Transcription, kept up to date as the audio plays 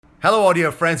Hello audio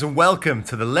friends and welcome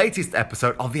to the latest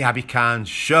episode of the Abby Khan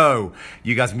Show.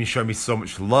 You guys have been showing me so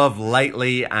much love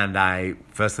lately and I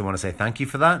firstly want to say thank you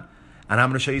for that. And I'm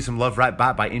going to show you some love right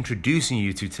back by introducing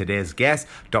you to today's guest,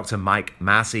 Dr. Mike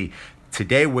Masi.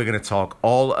 Today we're going to talk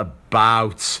all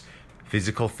about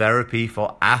physical therapy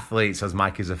for athletes, as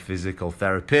Mike is a physical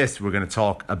therapist. We're going to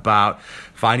talk about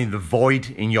finding the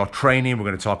void in your training. We're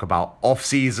going to talk about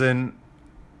off-season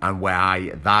and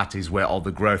why that is where all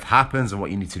the growth happens and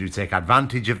what you need to do to take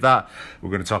advantage of that.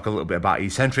 We're going to talk a little bit about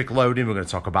eccentric loading. We're going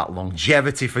to talk about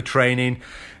longevity for training.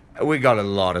 We got a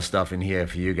lot of stuff in here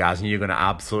for you guys, and you're going to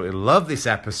absolutely love this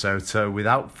episode. So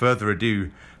without further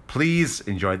ado, please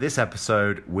enjoy this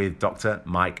episode with Dr.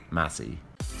 Mike Masi.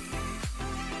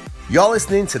 You're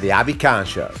listening to The Abby Khan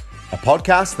Show, a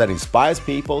podcast that inspires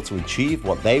people to achieve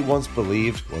what they once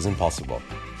believed was impossible.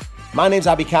 My name's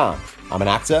Abby Khan. I'm an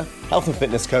actor, health and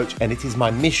fitness coach, and it is my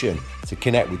mission to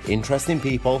connect with interesting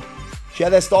people, share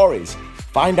their stories,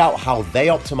 find out how they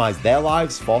optimize their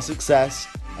lives for success,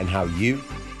 and how you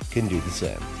can do the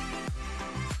same.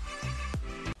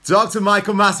 Dr.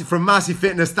 Michael Masi from Masi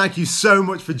Fitness, thank you so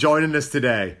much for joining us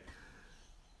today.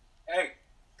 Hey,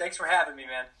 thanks for having me,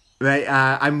 man. Mate,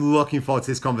 I'm looking forward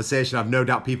to this conversation. I've no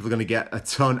doubt people are going to get a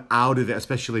ton out of it,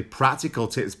 especially practical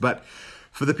tips. But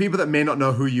for the people that may not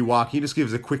know who you are, can you just give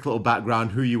us a quick little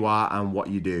background, who you are and what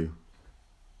you do?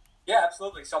 Yeah,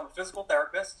 absolutely. So I'm a physical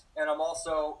therapist, and I'm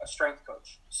also a strength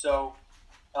coach. So,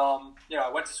 I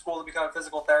went to school to become a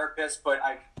physical therapist, but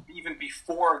even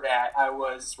before that, I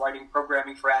was writing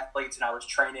programming for athletes, and I was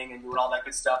training and doing all that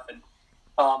good stuff. And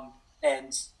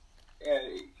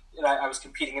I was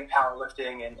competing in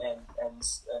powerlifting and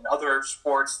other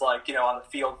sports like, on the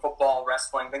field, football,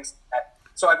 wrestling, things like that.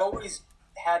 So I've always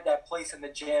had that place in the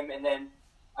gym, and then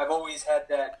I've always had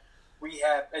that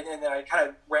rehab, and then I kind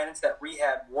of ran into that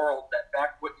rehab world,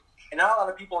 and not a lot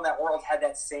of people in that world had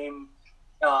that same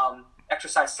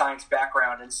exercise science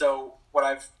background. And so what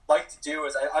I've liked to do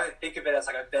is I think of it as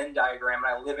like a Venn diagram,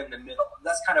 and I live in the middle. And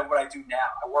that's kind of what I do now.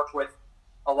 I work with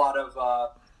a lot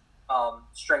of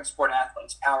strength sport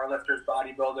athletes, powerlifters,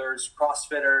 bodybuilders,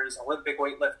 CrossFitters, Olympic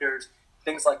weightlifters,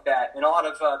 things like that, and a lot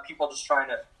of people just trying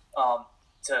to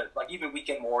like even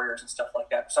weekend warriors and stuff like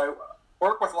that. So I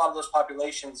work with a lot of those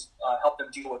populations, help them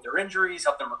deal with their injuries,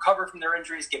 help them recover from their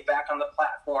injuries, get back on the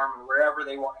platform or wherever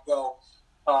they want to go.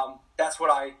 That's what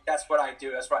I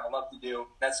do. That's what I love to do.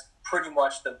 That's pretty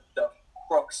much the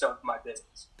crux of my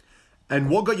business. And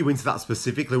what got you into that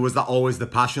specifically? Was that always the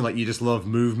passion? Like you just loved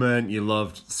movement, you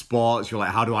loved sports, you're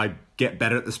like, how do I get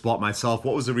better at the sport myself?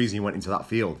 What was the reason you went into that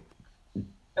field?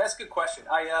 That's a good question.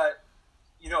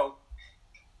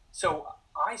 So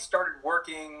I started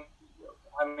working,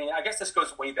 I guess this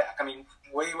goes way back.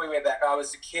 Way back. I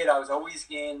was a kid. I was always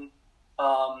in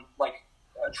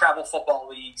travel football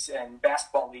leagues and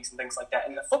basketball leagues and things like that.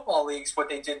 And the football leagues, what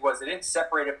they did was they didn't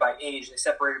separate it by age. They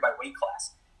separated by weight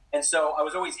class. And so I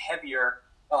was always heavier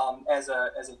as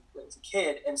a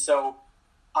kid. And so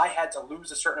I had to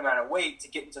lose a certain amount of weight to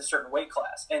get into a certain weight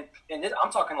class. And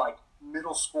I'm talking like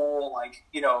middle school,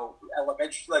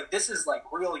 elementary, this is like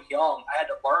really young. I had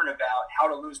to learn about how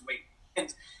to lose weight.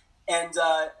 And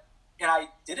I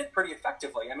did it pretty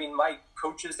effectively. My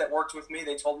coaches that worked with me,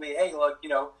 they told me, hey, look,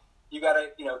 you got to,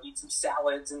 eat some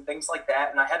salads and things like that.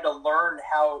 And I had to learn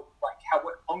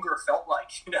what hunger felt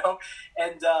like,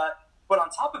 but on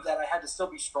top of that, I had to still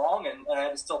be strong and I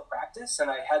had to still practice and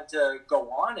I had to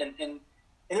go on and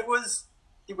it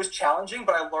was challenging,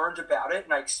 but I learned about it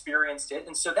and I experienced it.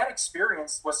 And so that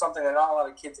experience was something that not a lot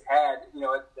of kids had,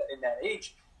 in that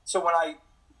age. So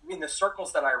in the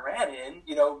circles that I ran in,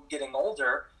 getting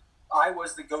older, I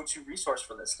was the go-to resource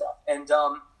for this stuff. And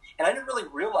I didn't really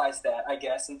realize that, I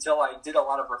guess, until I did a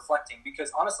lot of reflecting.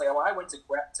 Because honestly, when I went to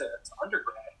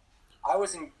undergrad, I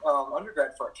was in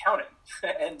undergrad for accounting,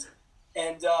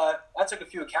 and I took a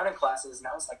few accounting classes, and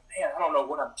I was like, man, I don't know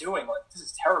what I'm doing. Like, this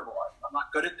is terrible. I'm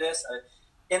not good at this.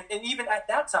 And even at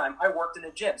that time, I worked in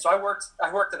a gym. So I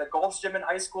worked at a Gold's Gym in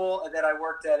high school, and then I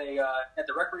worked at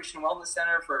the Recreation Wellness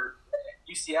Center for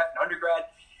UCF in undergrad.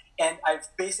 And I've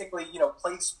basically,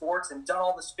 played sports and done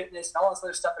all this fitness and all this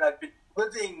other stuff, and I've been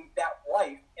living that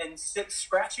life and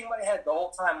scratching my head the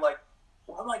whole time, like,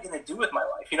 what am I going to do with my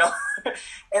life,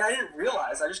 And I didn't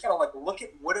realize. I just got to look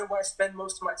at what do I spend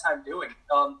most of my time doing.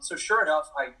 So sure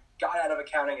enough, I got out of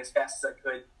accounting as fast as I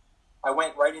could. I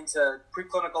went right into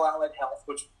preclinical allied health,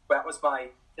 which that was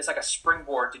it's like a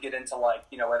springboard to get into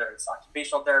whether it's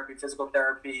occupational therapy, physical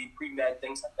therapy, pre-med,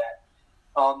 things like that.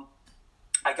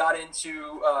 I got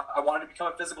into, I wanted to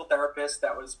become a physical therapist.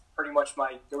 That was pretty much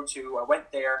my go-to. I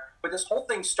went there. But this whole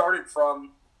thing started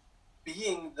from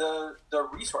being the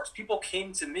resource. People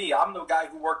came to me. I'm the guy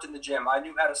who worked in the gym. I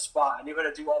knew how to spot. I knew how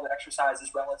to do all the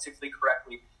exercises relatively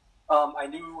correctly. I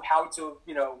knew how to,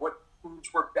 what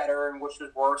foods were better and which was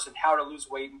worse, and how to lose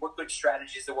weight, and what good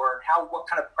strategies there were, and what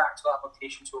kind of practical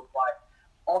application to apply,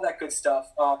 all that good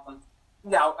stuff.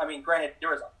 Now, I mean, granted,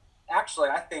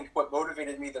 I think what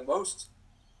motivated me the most,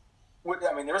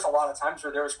 there was a lot of times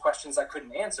where there was questions I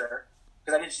couldn't answer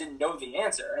because I just didn't know the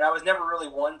answer, and I was never really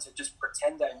one to just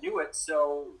pretend I knew it.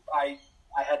 So I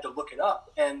had to look it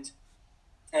up, and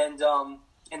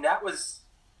that was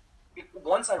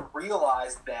once I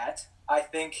realized that. I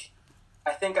think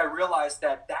I realized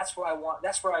that that's what I want.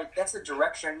 That's the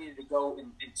direction I needed to go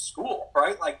in school,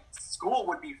 right? Like, school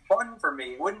would be fun for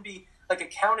me. It wouldn't be like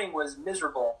accounting was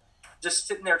miserable. Just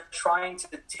sitting there trying to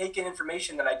take in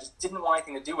information that I just didn't want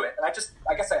anything to do with. And I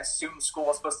guess I assumed school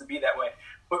was supposed to be that way.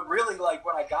 But really, like,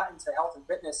 when I got into health and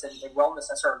fitness and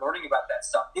wellness, I started learning about that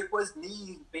stuff. It was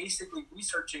me basically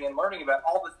researching and learning about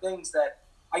all the things that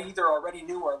I either already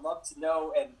knew or loved to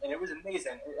know. And it was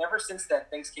amazing. And ever since then,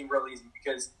 things came real easy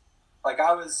because, like,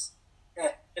 I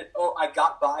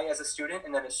got by as a student.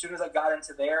 And then as soon as I got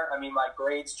into there, my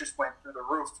grades just went through the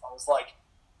roof. I was like,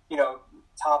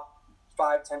 top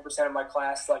 5-10% of my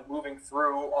class, like, moving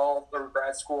through all the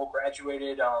grad school,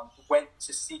 graduated, went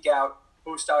to seek out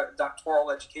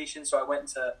postdoctoral education. So I went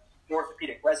into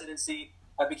orthopedic residency.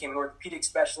 I became an orthopedic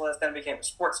specialist, then I became a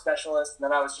sports specialist. And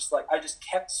then I was just like, I just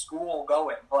kept school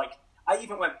going. Like, I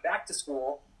even went back to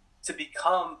school to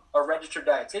become a registered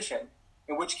dietitian,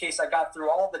 in which case I got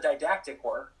through all the didactic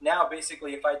work. Now,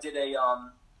 basically, if I did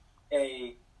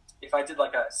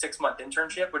like a 6-month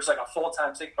internship, which is like a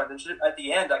full-time 6-month internship, at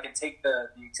the end I can take the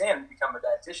exam and become a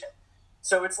dietitian.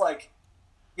 So it's like,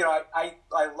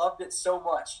 I loved it so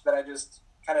much that I just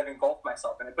kind of engulfed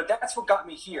myself in it. But that's what got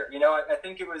me here. I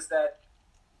think it was that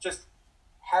just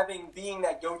being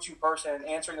that go-to person and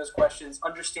answering those questions,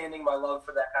 understanding my love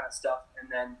for that kind of stuff,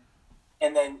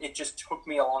 and then it just took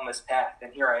me along this path,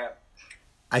 and here I am.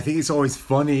 I think it's always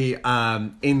funny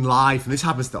in life, and this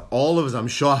happens to all of us, I'm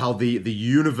sure, how the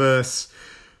universe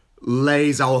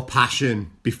lays our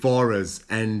passion before us,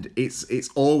 and it's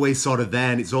always sort of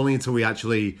there, and it's only until we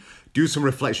actually do some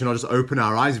reflection or just open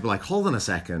our eyes and be like, hold on a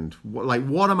second,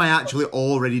 what am I actually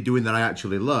already doing that I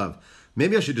actually love?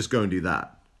 Maybe I should just go and do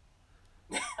that.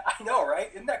 I know, right?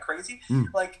 Isn't that crazy?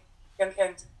 Like, and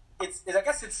it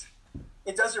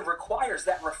requires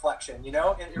that reflection, and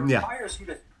it requires you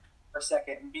to for a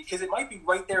second, because it might be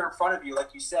right there in front of you,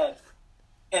 like you said,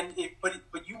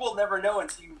 but you will never know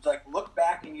until you, like, look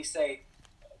back and you say,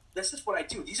 this is what I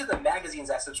do. These are the magazines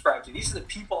I subscribe to. These are the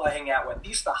people I hang out with.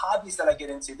 These are the hobbies that I get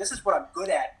into. This is what I'm good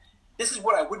at. This is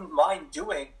what I wouldn't mind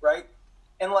doing, right?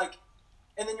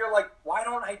 And then you're like, why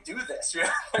don't I do this?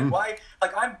 Why?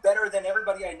 Like, I'm better than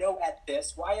everybody I know at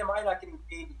this. Why am I not getting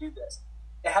paid to do this?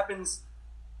 It happens,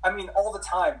 all the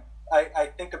time. I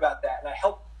think about that, and I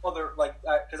help other,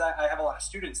 because I have a lot of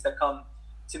students that come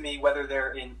to me, whether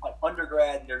they're in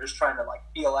undergrad and they're just trying to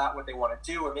feel out what they want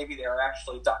to do, or maybe they're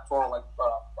actually doctoral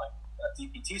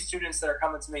DPT students that are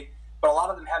coming to me. But a lot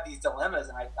of them have these dilemmas,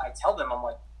 and I tell them, I'm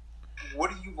like,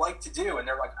 what do you like to do? And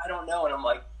they're like, I don't know. And I'm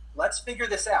like, let's figure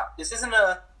this out. This isn't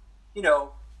I'm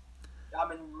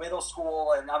in middle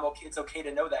school and it's okay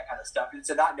to know that kind of stuff. It's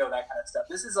to not know that kind of stuff.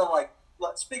 This is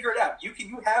let's figure it out. You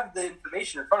have the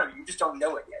information in front of you. You just don't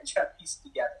know it yet. You just got to piece it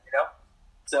together,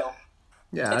 So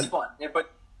yeah, it's fun.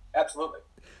 But absolutely.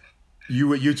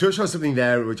 You touched on something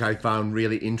there which I found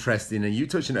really interesting, and you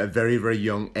touched on it at a very, very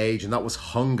young age, and that was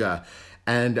hunger.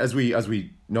 And as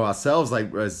we know ourselves,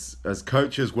 as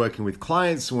coaches working with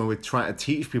clients, when we're trying to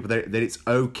teach people that it's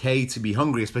okay to be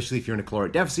hungry, especially if you're in a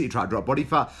caloric deficit, you try to drop body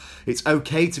fat, it's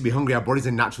okay to be hungry. Our bodies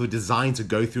are naturally designed to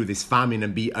go through this famine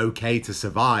and be okay to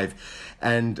survive.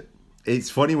 And it's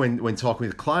funny when talking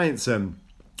with clients,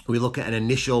 we look at an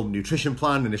initial nutrition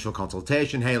plan, initial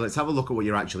consultation. Hey, let's have a look at what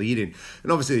you're actually eating.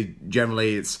 And obviously,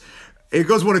 generally, it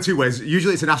goes one of two ways.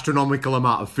 Usually it's an astronomical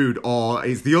amount of food, or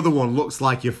it's the other one, looks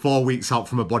like you're 4 weeks out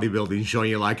from a bodybuilding show, and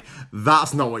you're like,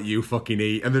 that's not what you fucking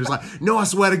eat. And they're just like, no, I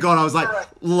swear to God. I was like,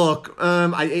 look,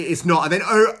 it's not. And then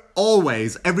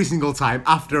always, every single time,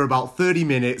 after about 30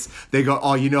 minutes, they go,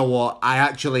 oh, you know what? I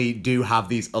actually do have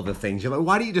these other things. You're like,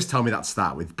 why don't you just tell me that to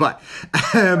start with? But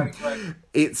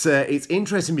it's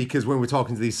interesting because when we're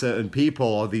talking to these certain people,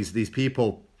 or these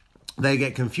people, they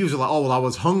get confused, like, oh, well, I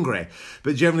was hungry.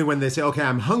 But generally when they say, okay,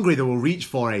 I'm hungry, they will reach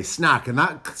for a snack. And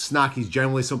that snack is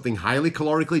generally something highly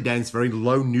calorically dense, very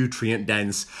low nutrient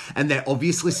dense. And they're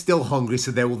obviously still hungry,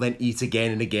 so they will then eat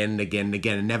again and again and again and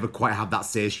again and never quite have that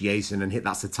satiation and hit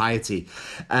that satiety.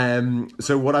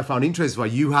 So what I found interesting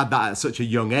was you had that at such a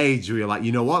young age where you're like,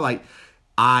 you know what, like,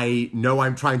 I know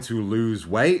I'm trying to lose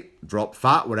weight, drop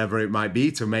fat, whatever it might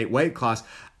be, to make weight class.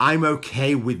 I'm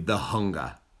okay with the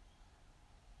hunger.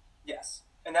 Yes,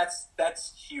 and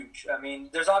that's huge. I mean,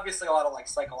 there's obviously a lot of like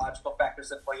psychological factors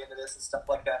that play into this and stuff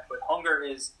like that, but hunger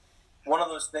is one of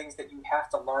those things that you have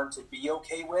to learn to be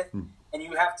okay with, and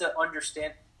you have to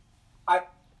understand.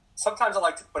 Sometimes I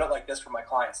like to put it like this for my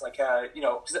clients, like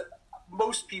because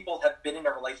most people have been in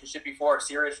a relationship before, a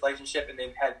serious relationship, and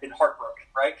they've been heartbroken,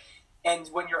 right? And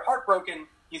when you're heartbroken,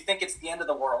 you think it's the end of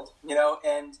the world,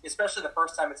 and especially the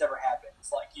first time it's ever happened.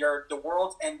 It's like the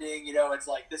world's ending, it's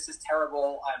like, this is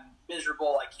terrible, I'm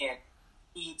miserable, I can't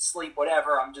eat, sleep,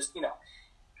 whatever, I'm just,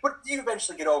 but you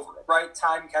eventually get over it, right?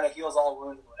 Time kind of heals all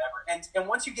wounds or whatever. And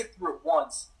once you get through it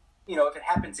once, if it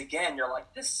happens again, you're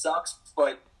like, this sucks,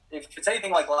 but if it's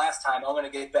anything like last time, I'm going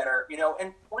to get better,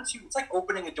 and once it's like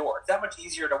opening a door. It's that much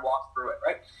easier to walk through it,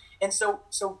 right? And so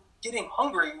getting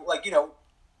hungry, like,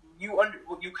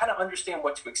 you kind of understand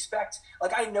what to expect.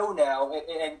 Like, I know now,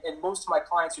 and most of my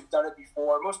clients who've done it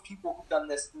before, most people who've done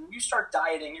this, when you start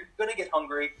dieting, you're going to get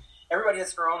hungry. Everybody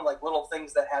has their own like little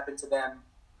things that happen to them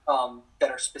that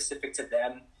are specific to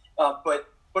them. But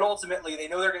ultimately, they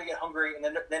know they're going to get hungry, and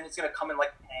then it's going to come in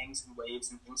like pangs and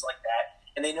waves and things like that.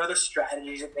 And they know there's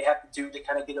strategies that they have to do to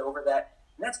kind of get over that,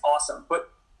 and that's awesome.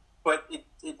 But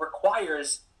it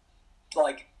requires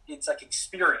like, it's like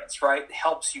experience, right? It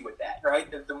helps you with that, right?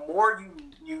 The more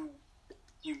you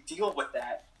deal with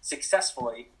that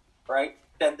successfully, right,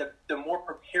 then the more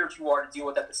prepared you are to deal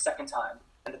with that the second time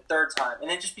and the third time, and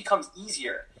it just becomes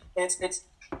easier. And it's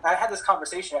I had this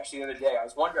conversation actually the other day. I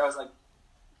was like, I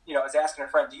was asking a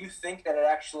friend, do you think that it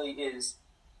actually is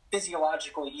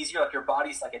physiologically easier, like your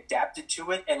body's like adapted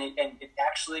to it, and it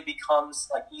actually becomes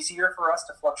like easier for us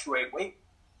to fluctuate weight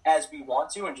as we want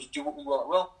to and just do what we will at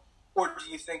will? Or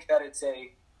do you think that it's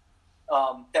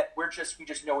that we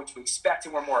just know what to expect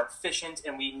and we're more efficient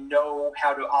and we know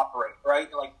how to operate, right?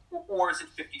 Like, or is it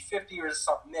 50-50 or is it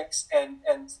some mix? And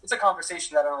it's a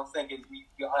conversation that I don't think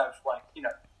you'll have like,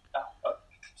 a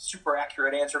super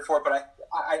accurate answer for it. But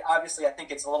I obviously I think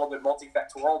it's a little bit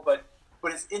multifactorial, but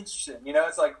it's interesting,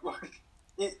 it's like,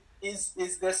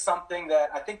 is this something that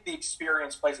I think the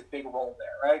experience plays a big role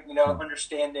there, right?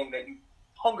 Understanding that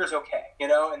hunger's okay,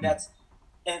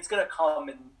 and it's going to come,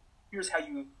 and here's how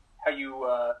you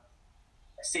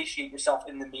satiate yourself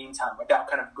in the meantime without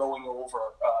kind of going over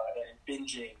and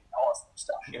binging and all this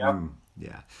stuff,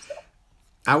 Yeah. So.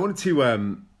 I wanted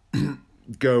to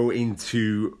go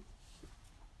into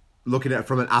looking at it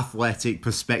from an athletic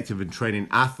perspective and training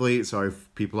athletes, or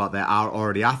if people out there are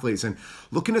already athletes, and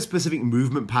looking at specific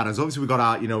movement patterns. Obviously, we got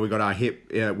our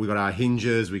hip, we got our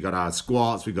hinges, we got our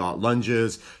squats, we got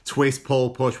lunges, twist, pull,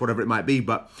 push, whatever it might be,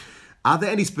 but are there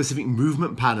any specific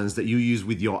movement patterns that you use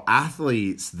with your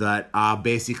athletes that are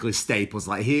basically staples?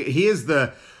 Like, here's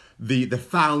the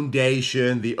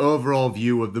foundation, the overall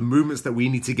view of the movements that we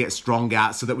need to get strong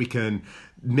at so that we can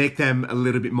make them a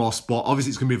little bit more sport.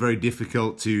 Obviously, it's going to be very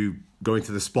difficult to go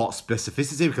into the sport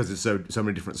specificity because there's so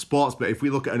many different sports. But if we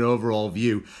look at an overall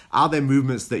view, are there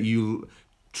movements that you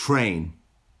train?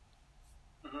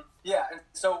 Mm-hmm. Yeah, and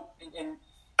so and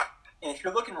if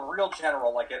you're looking real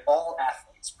general, like at all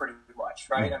athletes, pretty much,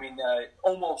 right? Mm-hmm. I mean,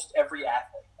 almost every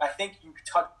athlete. I think you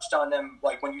touched on them,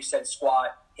 like when you said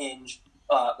squat, hinge,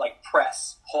 like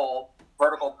press, pull,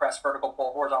 vertical press, vertical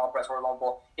pull, horizontal press, horizontal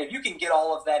pull. If you can get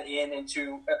all of that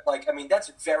into, like, I mean,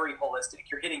 that's very holistic.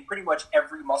 You're hitting pretty much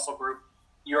every muscle group.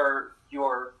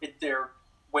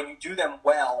 When you do them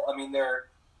well, I mean,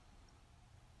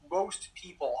 most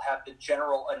people have the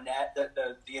general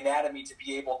the anatomy to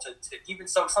be able to even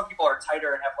so some people are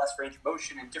tighter and have less range of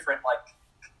motion and different like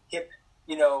hip,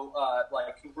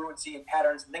 like congruency and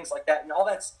patterns and things like that, and all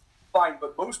that's fine,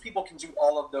 but most people can do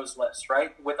all of those lifts,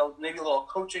 right? With maybe a little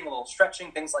coaching, a little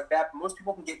stretching, things like that. But most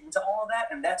people can get into all of that,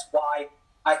 and that's why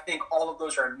I think all of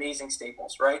those are amazing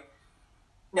staples, right?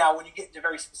 Now, when you get into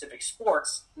very specific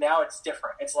sports, now it's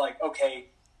different. It's like, okay,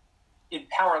 in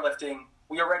powerlifting,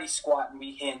 we already squat and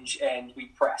we hinge and we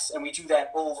press, and we do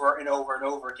that over and over and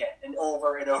over again, and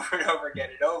over and over and over again,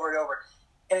 and over and over.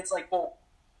 And it's like, well,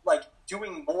 like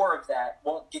doing more of that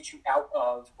won't get you out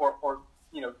of, or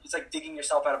it's like digging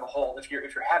yourself out of a hole if you're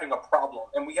having a problem.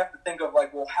 And we have to think of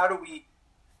like, well, how do we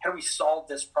solve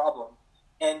this problem?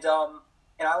 And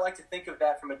I like to think of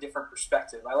that from a different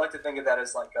perspective. I like to think of that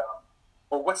as like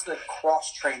or what's the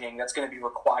cross training that's going to be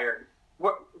required?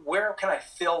 Where can I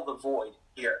fill the void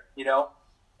here? You know,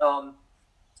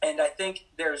 and I think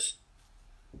there's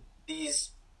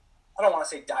these, I don't want to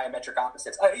say diametric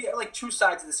opposites, like two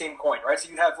sides of the same coin, right? So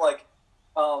you have like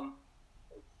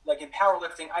in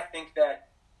powerlifting, I think that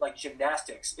like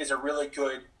gymnastics is a really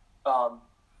good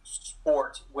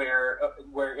sport where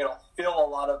it'll fill a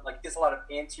lot of, like, there's a lot of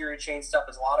anterior chain stuff,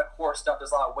 there's a lot of core stuff,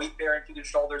 there's a lot of weight bearing through the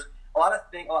shoulders, a lot of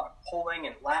pulling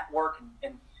and lat work,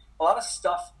 and a lot of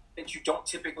stuff that you don't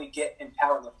typically get in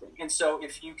powerlifting. And so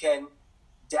if you can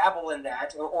dabble in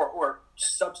that or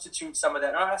substitute some of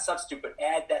that, not substitute, but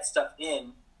add that stuff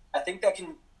in, I think that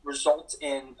can result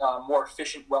in more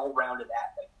efficient, well-rounded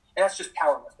athlete. And that's just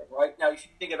powerlifting, right? Now, if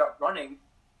you think about running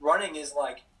is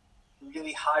like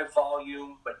really high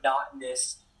volume,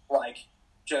 monotonous, like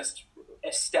just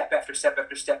a step after step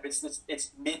after step.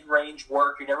 It's mid-range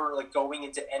work. You're never really going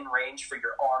into end range for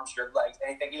your arms, your legs,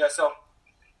 anything. You know,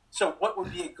 so what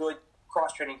would be a good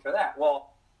cross training for that?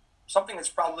 Well, something that's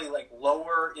probably like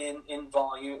lower in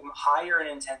volume, higher in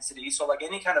intensity. So like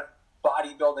any kind of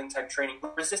bodybuilding type training,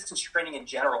 resistance training in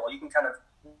general, you can kind of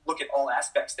look at all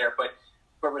aspects there. But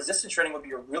resistance training would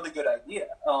be a really good idea.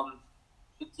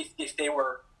 If they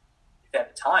had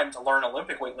the time to learn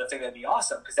Olympic weightlifting, that'd be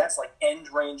awesome, because that's like end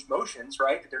range motions,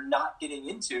 right? That they're not getting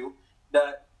into.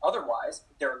 That otherwise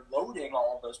they're loading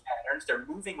all of those patterns. They're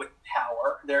moving with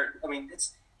power.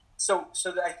 So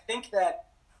I think that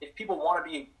if people want to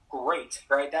be great,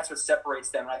 right, that's what separates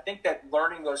them. And I think that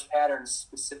learning those patterns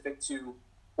specific to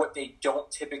what they don't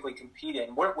typically compete in,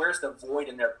 where's the void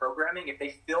in their programming? If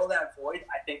they fill that void,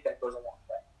 I think that goes a long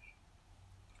way.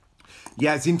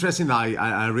 Yeah, it's interesting that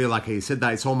I really like how you said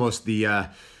that. It's almost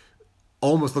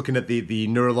almost looking at the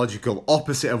neurological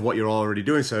opposite of what you're already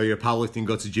doing. So you're powerlifting,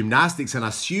 go to gymnastics, and I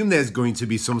assume there's going to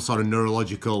be some sort of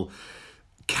neurological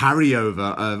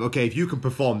carryover of, okay, if you can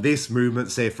perform this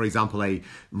movement, say for example a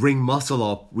ring muscle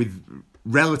up with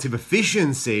relative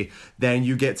efficiency, then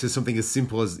you get to something as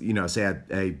simple as, you know, say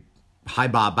a high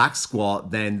bar back squat,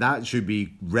 then that should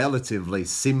be relatively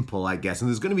simple, I guess. And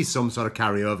there's going to be some sort of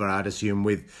carryover, I'd assume,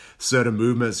 with certain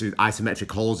movements, with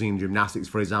isometric halting in gymnastics,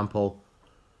 for example.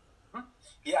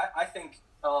 Yeah, I think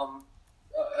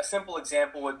a simple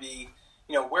example would be,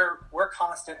 you know, we're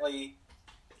constantly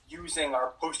using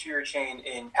our posterior chain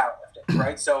in powerlifting,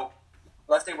 right? So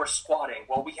let's say we're squatting.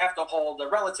 Well, we have to hold a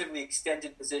relatively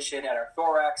extended position at our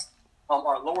thorax.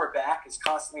 Our lower back is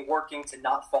constantly working to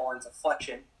not fall into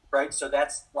flexion, right? So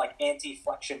that's like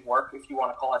anti-flexion work, if you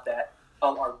want to call it that.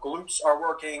 Our glutes are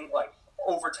working like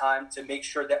overtime to make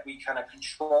sure that we kind of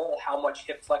control how much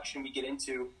hip flexion we get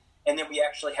into. And then we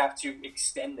actually have to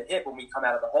extend the hip when we come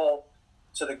out of the hole.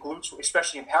 So the glutes,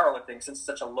 especially in powerlifting, since it's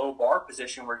such a low bar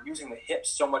position, we're using the hips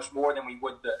so much more than we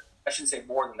would I shouldn't say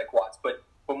more than the quads, but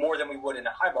more than we would in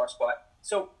a high bar squat.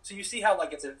 So you see how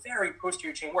like it's a very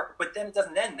posterior chain work, but then it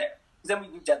doesn't end there. Because then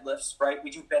we do deadlifts, right?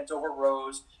 We do bent over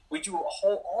rows. We do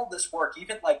all this work,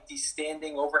 even like these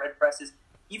standing overhead presses.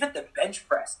 Even the bench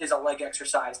press is a leg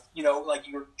exercise. You know, like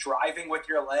you're driving with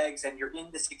your legs and you're in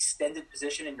this extended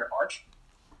position in your arch.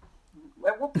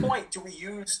 At what point do we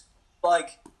use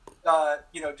like,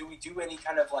 do we do any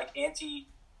kind of like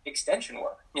anti-extension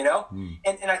work, you know?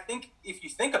 And I think if you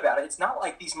think about it, it's not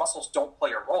like these muscles don't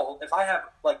play a role. If I have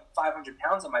like 500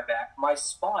 pounds on my back, my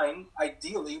spine,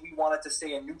 ideally, we want it to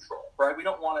stay in neutral, right? We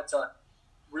don't want it to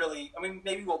really, I mean,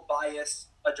 maybe we'll bias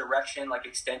a direction like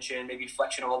extension, maybe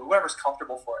flexion a little bit, whatever's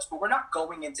comfortable for us, but we're not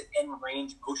going into end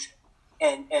range motion.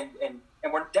 And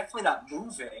we're definitely not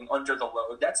moving under the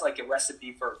load. That's like a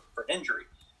recipe for injury.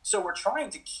 So we're trying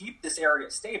to keep this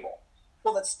area stable.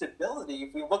 Well, that stability,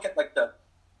 if we look at like the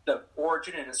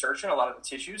origin and insertion, a lot of the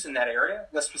tissues in that area,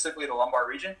 specifically the lumbar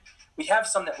region, we have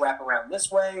some that wrap around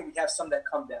this way. We have some that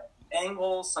come down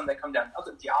angles, some that come down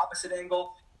the opposite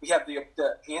angle. We have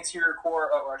the anterior core,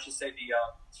 or I should say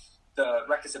the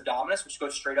rectus abdominis, which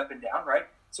goes straight up and down, right?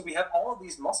 So we have all of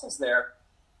these muscles there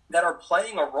that are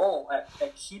playing a role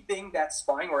at keeping that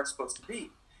spine where it's supposed to be.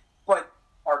 But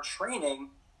our training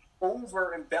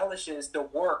over embellishes the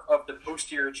work of the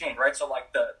posterior chain, right? So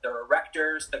like the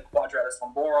erectors, the quadratus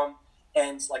lumborum,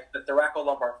 and like the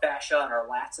thoracolumbar fascia and our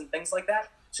lats and things like that.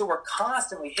 So we're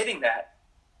constantly hitting that.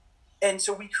 And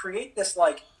so we create this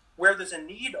like where there's a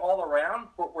need all around,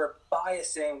 but we're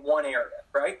biasing one area,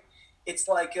 right? It's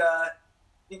like,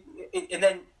 and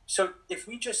then, so if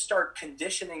we just start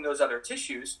conditioning those other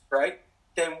tissues, right,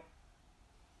 then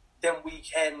we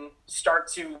can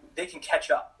they can catch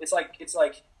up. It's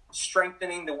like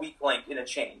strengthening the weak link in a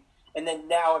chain. And then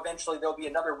now eventually there'll be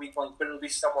another weak link, but it'll be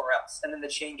somewhere else. And then the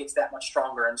chain gets that much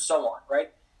stronger and so on,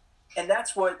 right? And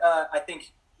that's what I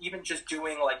think even just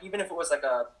doing like, even if it was like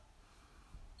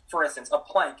for instance, a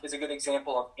plank is a good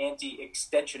example of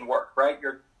anti-extension work, right?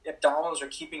 Your abdominals are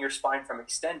keeping your spine from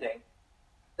extending.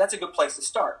 That's a good place to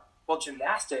start. Well,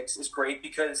 gymnastics is great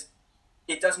because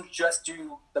it doesn't just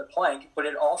do the plank, but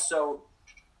it also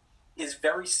is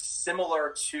very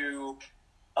similar to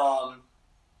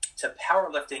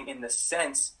powerlifting in the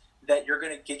sense that you're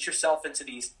going to get yourself into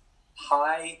these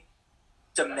high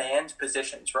demand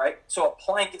positions, right? So a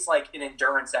plank is like an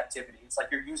endurance activity. It's like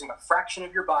you're using a fraction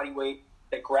of your body weight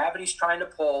that gravity's trying to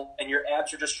pull, and your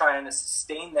abs are just trying to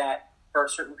sustain that for a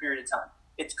certain period of time.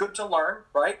 It's good to learn,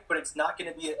 right? But it's not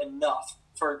going to be enough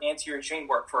for anterior chain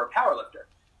work for a powerlifter,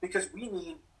 because we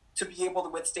need to be able to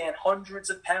withstand hundreds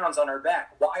of pounds on our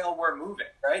back while we're moving,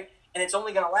 right? And it's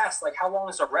only going to last, like, how long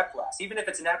does a rep last? Even if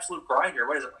it's an absolute grinder,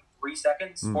 what is it, like 3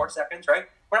 seconds, 4 seconds, right?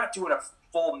 We're not doing a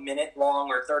full minute long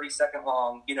or 30-second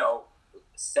long,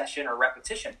 session or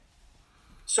repetition.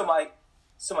 So my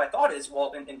thought is,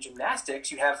 well, in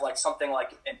gymnastics, you have like something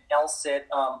like an L-sit,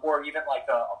 or even like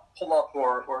a pull-up,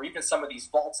 or even some of these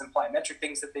vaults and plyometric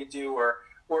things that they do, or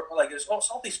like there's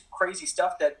all these crazy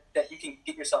stuff that you can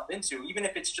get yourself into, even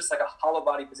if it's just like a hollow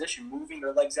body position, moving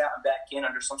your legs out and back in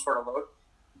under some sort of load.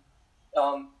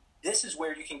 This is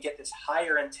where you can get this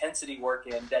higher intensity work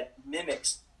in that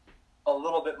mimics a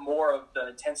little bit more of the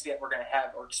intensity that we're going to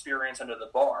have or experience under the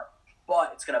bar,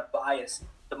 but it's going to bias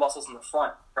the muscles in the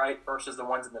front, right, versus the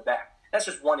ones in the back. That's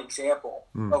just one example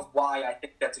of why I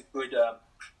think that's a good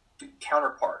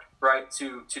counterpart, right,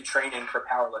 to training for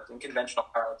powerlifting, conventional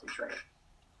powerlifting training.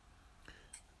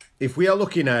 If we are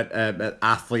looking at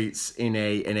athletes in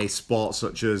a sport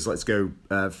such as, let's go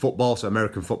football, so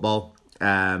American football,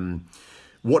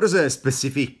 what does a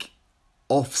specific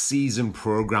off-season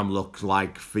program look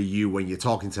like for you when you're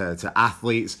talking to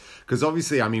athletes? Because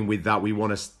obviously, I mean, with that, we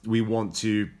want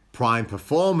to prime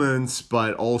performance,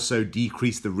 but also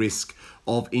decrease the risk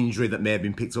of injury that may have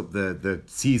been picked up the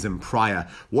season prior.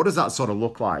 What does that sort of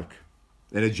look like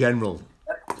in a general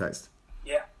context?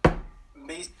 Yeah,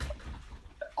 amazing.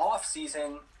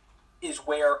 Off-season is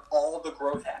where all the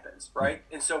growth happens, right?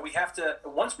 And so we have to,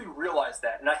 once we realize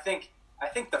that, and I think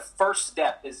the first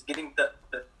step is getting the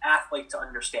athlete to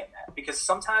understand that, because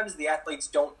sometimes the athletes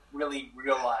don't really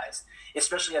realize,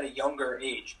 especially at a younger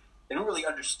age, they don't really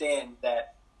understand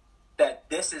that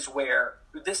this is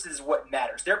what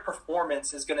matters. Their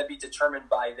performance is going to be determined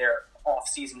by their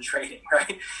off-season training,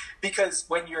 right? Because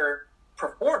when you're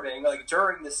performing, like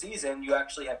during the season, you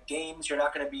actually have games. You're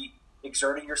not going to be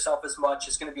exerting yourself as much.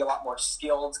 It's going to be a lot more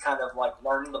skilled, kind of like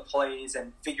learning the plays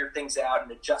and figure things out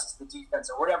and adjust to the defense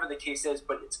or whatever the case is,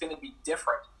 but it's going to be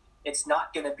different. It's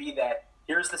not going to be that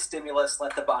here's the stimulus,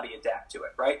 let the body adapt to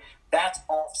it, right? That's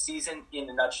off season in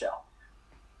a nutshell.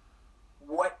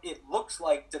 What it looks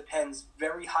like depends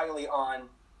very highly on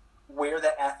where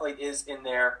that athlete is in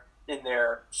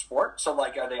their sport. So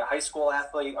like, are they a high school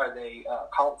athlete? Are they a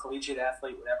collegiate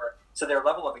athlete? Whatever. So their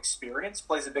level of experience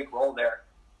plays a big role there.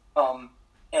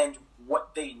 And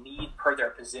what they need per their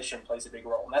position plays a big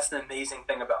role. And that's the amazing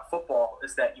thing about football,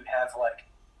 is that you have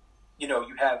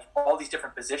you have all these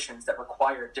different positions that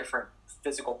require different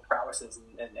physical prowesses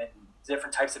and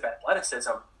different types of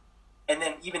athleticism. And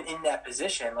then even in that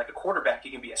position, like a quarterback,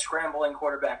 you can be a scrambling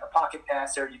quarterback, a pocket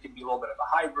passer, you can be a little bit of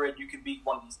a hybrid, you can be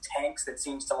one of these tanks that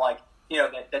seems to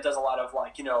that does a lot of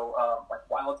like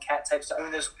wildcat type stuff. I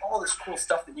mean, there's all this cool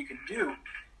stuff that you can do.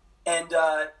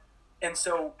 And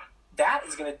so that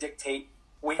is going to dictate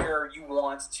what you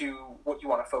want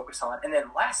to focus on. And then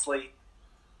lastly,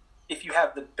 if you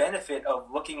have the benefit of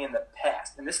looking in the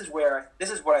past, and this is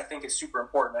what I think is super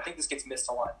important. I think this gets missed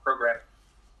a lot in programming.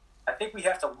 I think we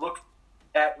have to look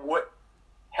at what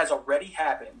has already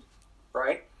happened,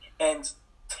 right? And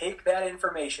take that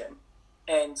information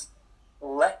and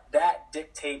let that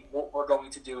dictate what we're going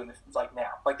to do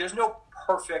now. Like, there's no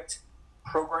perfect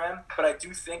program, but I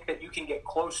do think that you can get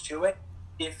close to it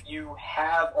if you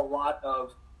have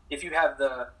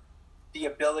the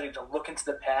ability to look into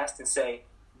the past and say,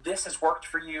 this has worked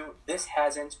for you, this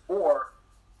hasn't, or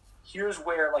here's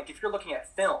where, like, if you're looking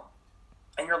at film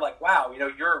and you're like, wow,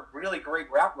 you're a really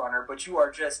great route runner, but you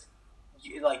are just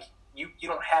you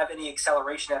don't have any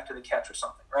acceleration after the catch or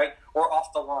something, right? Or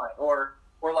off the line, or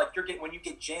like when you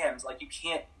get jams, like you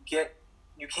can't get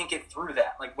through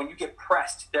that. Like when you get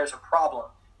pressed, there's a problem.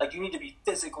 Like you need to be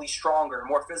physically stronger,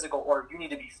 more physical, or you need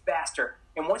to be faster.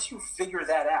 And once you figure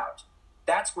that out,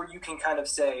 that's where you can kind of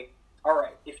say, all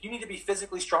right, if you need to be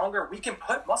physically stronger, we can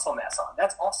put muscle mass on.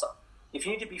 That's awesome. If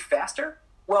you need to be faster,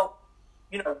 well,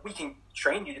 we can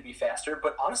train you to be faster.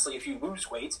 But honestly, if you lose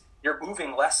weight, you're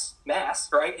moving less mass,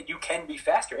 right? And you can be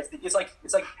faster. It's like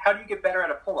how do you get better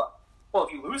at a pull-up? well,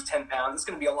 if you lose 10 pounds, it's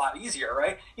going to be a lot easier,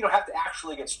 right? You don't have to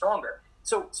actually get stronger.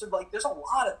 So like, there's a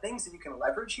lot of things that you can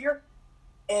leverage here,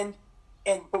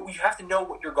 but you have to know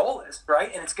what your goal is,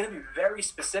 right? And it's going to be very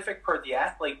specific per the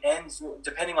athlete, and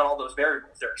depending on all those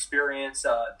variables, their experience,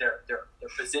 their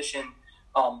position,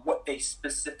 what they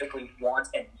specifically want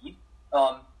and need,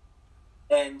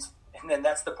 and then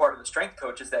that's the part of the strength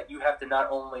coach, is that you have to not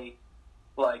only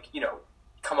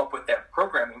come up with their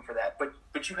programming for that,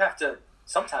 but you have to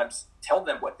sometimes tell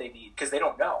them what they need, because they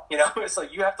don't know. It's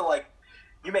like you have to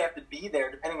you may have to be there,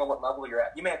 depending on what level you're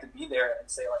at. You may have to be there and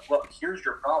say, like, look, here's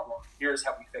your problem. Here's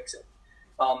how we fix it.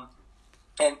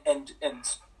 And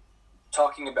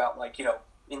talking about,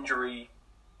 injury,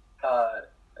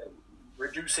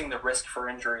 reducing the risk for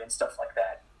injury and stuff like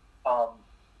that.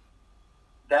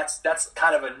 That's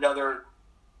kind of another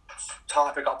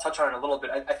topic. I'll touch on it a little bit.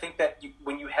 I think that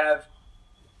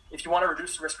if you want to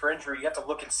reduce the risk for injury, you have to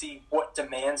look and see what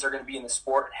demands are going to be in the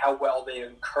sport and how well they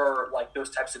incur those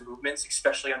types of movements,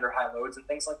 especially under high loads and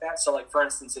things like that. So, for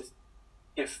instance,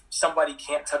 if somebody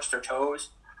can't touch their toes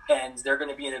and they're going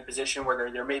to be in a position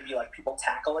where there may be people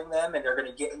tackling them, and they're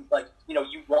going to get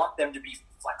you want them to be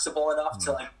flexible enough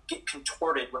to get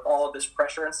contorted with all of this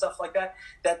pressure and stuff like that.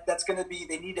 That's going to be,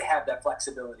 they need to have that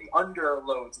flexibility under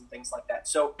loads and things like that.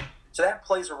 So that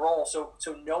plays a role. So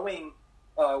knowing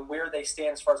where they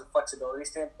stand as far as a flexibility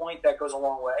standpoint, that goes a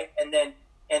long way. And then,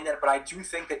 but I do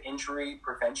think that injury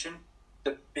prevention,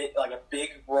 a big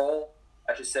role,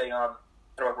 I should say, how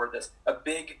do I word this?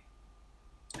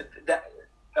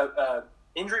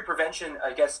 Injury prevention,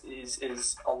 I guess,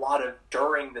 is a lot of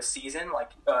during the season,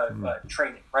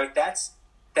 training, right? That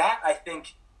I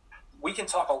think we can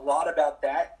talk a lot about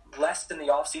that, less in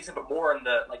the off season, but more in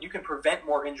you can prevent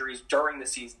more injuries during the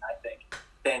season, I think,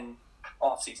 than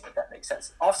off season, if that makes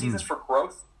sense. Off season is for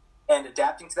growth and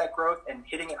adapting to that growth and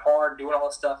hitting it hard, doing all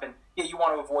this stuff. And you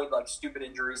want to avoid stupid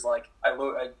injuries, like I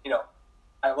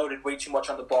loaded way too much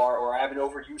on the bar, or I have an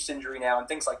overuse injury now, and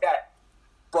things like that.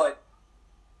 But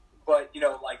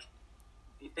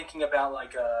thinking about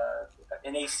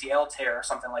an ACL tear or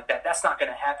something like that, that's not going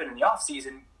to happen in the off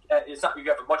season. It's not. You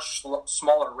have a much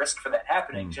smaller risk for that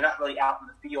happening, because you're not really out in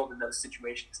the field in those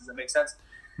situations. Does that make sense?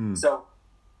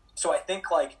 So I think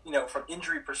from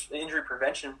injury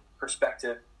prevention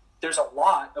perspective, there's a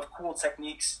lot of cool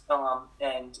techniques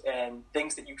and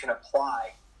things that you can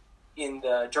apply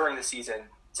during the season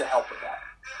to help with that.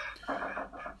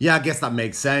 Yeah, I guess that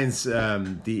makes sense.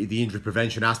 The injury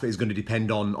prevention aspect is going to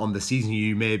depend on the season.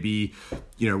 You may be,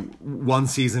 one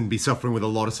season be suffering with a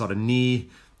lot of sort of knee,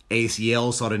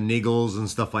 ACL sort of niggles and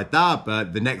stuff like that,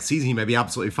 but the next season you may be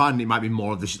absolutely fine. It might be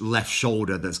more of the left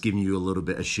shoulder that's giving you a little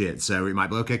bit of shit. So it might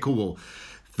be, okay, cool, well,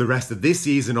 the rest of this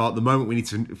season, or at the moment, we need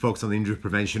to focus on the injury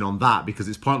prevention on that, because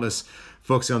it's pointless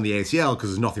focusing on the ACL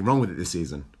because there's nothing wrong with it this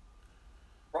season.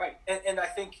 Right. And I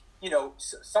think,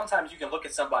 sometimes you can look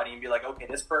at somebody and be like, okay,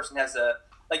 this person has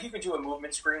you can do a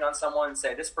movement screen on someone and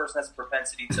say, this person has a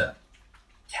propensity to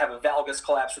have a valgus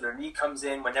collapse where their knee comes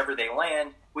in whenever they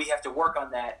land. We have to work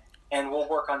on that, and we'll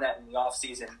work on that in the off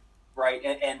season, right?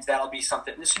 And that'll be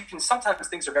something. So sometimes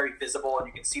things are very visible and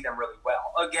you can see them really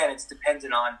well. Again, it's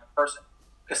dependent on the person,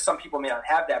 because some people may not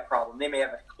have that problem. They may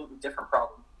have a completely different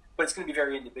problem, but it's going to be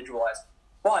very individualized.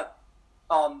 But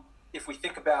if we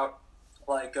think about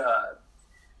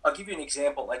I'll give you an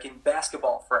example. Like in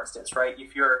basketball, for instance, right?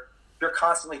 If you're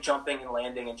constantly jumping and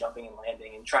landing and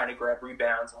trying to grab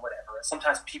rebounds and whatever. And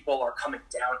sometimes people are coming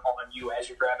down on you as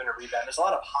you're grabbing a rebound. There's a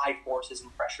lot of high forces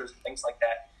and pressures and things like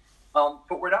that.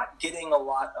 But we're not getting a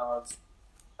lot of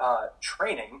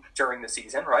training during the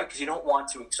season, right? Because you don't want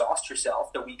to exhaust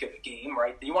yourself the week of a game,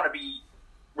 right? You want to be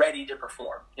ready to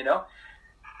perform,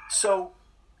 So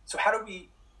how do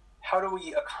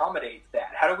we accommodate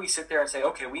that? How do we sit there and say,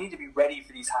 okay, we need to be ready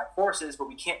for these high forces, but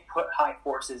we can't put high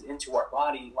forces into our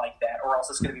body like that, or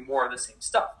else it's going to be more of the same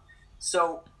stuff.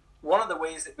 So one of the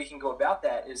ways that we can go about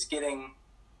that is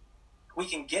we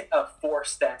can get a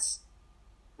force that's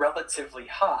relatively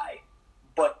high,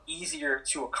 but easier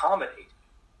to accommodate.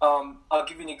 I'll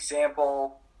give you an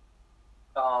example,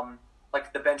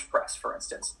 like the bench press, for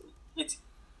instance.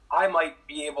 I might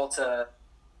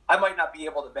not be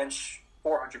able to bench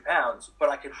 400 pounds, but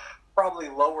I could probably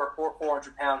lower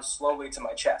 400 pounds slowly to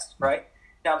my chest, right?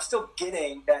 Now, I'm still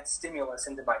getting that stimulus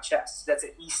into my chest. That's an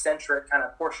eccentric kind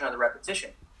of portion of the repetition.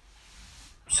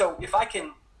 So if I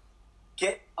can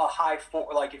get a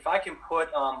if I can put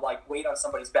weight on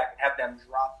somebody's back and have them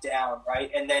drop down, right,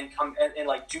 and then come and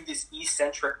do this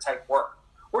eccentric type work,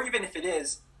 or even if it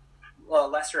is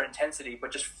lesser intensity,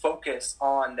 but just focus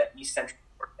on that eccentric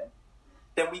work,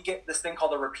 then we get this thing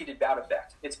called a repeated bout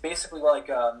effect. It's basically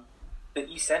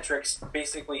the eccentrics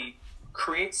basically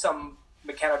create some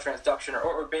mechanotransduction,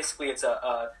 or basically it's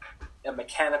a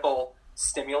mechanical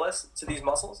stimulus to these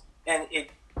muscles, and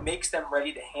it makes them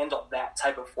ready to handle that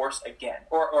type of force again,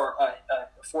 or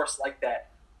a force like that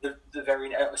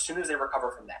as soon as they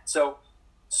recover from that. So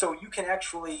you can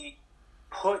actually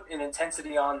put an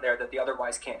intensity on there that they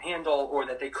otherwise can't handle, or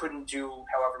that they couldn't do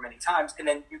however many times, and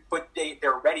then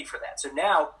they're ready for that. So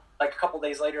now, like a couple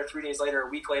days later, 3 days later, a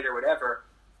week later, whatever,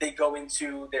 they go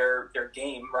into their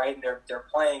game, right? And they're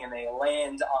playing, and they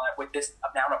land on it with this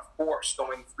amount of force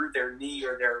going through their knee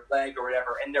or their leg or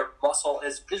whatever, and their muscle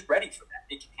is ready for that.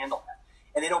 They can handle that.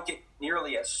 And they don't get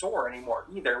nearly as sore anymore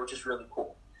either, which is really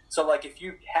cool. So like if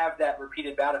you have that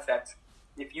repeated bout effect,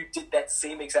 if you did that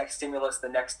same exact stimulus the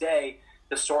next day,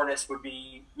 the soreness would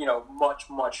be, much,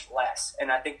 much less.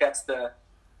 And I think that's the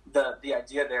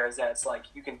idea there, is that it's like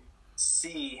you can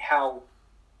see how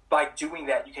by doing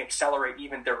that you can accelerate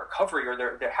even their recovery, or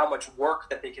their how much work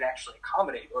that they can actually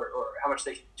accommodate, or how much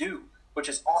they can do, which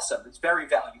is awesome. It's very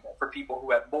valuable for people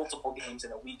who have multiple games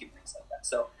in a week and things like that.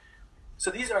 So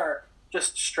these are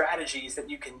just strategies that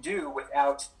you can do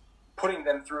without putting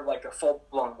them through like a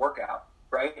full-blown workout,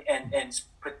 right? And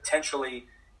potentially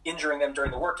injuring them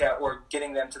during the workout, or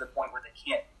getting them to the point where they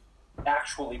can't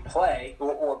actually play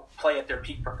or play at their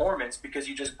peak performance because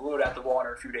you just blew it out the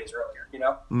water a few days earlier,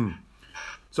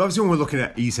 So obviously when we're looking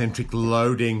at eccentric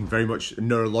loading, very much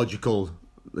neurologically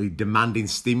demanding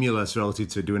stimulus relative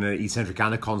to doing an eccentric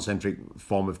and a concentric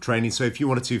form of training. So if you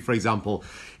wanted to, for example,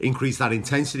 increase that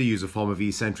intensity, use a form of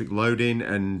eccentric loading,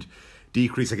 and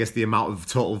decrease, I guess, the amount of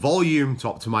total volume to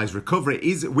optimize recovery,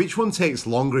 which one takes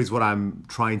longer is what I'm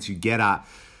trying to get at.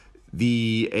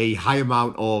 A high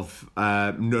amount of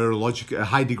a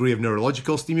high degree of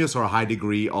neurological stimulus, or a high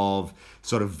degree of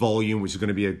sort of volume, which is going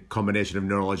to be a combination of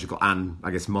neurological and,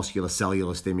 I guess, muscular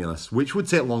cellular stimulus, which would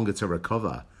take longer to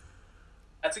recover?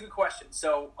 That's a good question.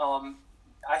 So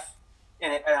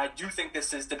I do think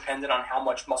this is dependent on how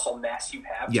much muscle mass you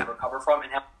have to recover from,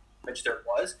 and how much there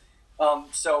was.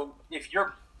 So if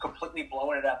you're completely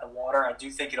blowing it out the water, I do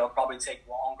think it'll probably take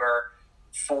longer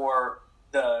for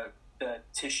the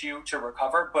tissue to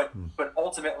recover, but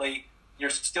ultimately you're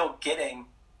still getting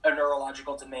a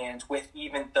neurological demand with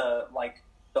even the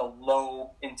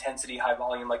low intensity, high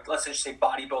volume, like let's just say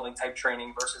bodybuilding type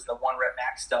training versus the 1 rep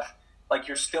max stuff. Like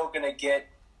you're still going to get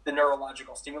the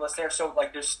neurological stimulus there. So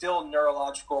like there's still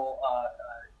neurological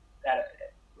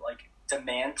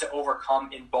demand to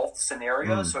overcome in both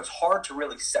scenarios. So it's hard to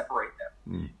really separate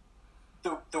them.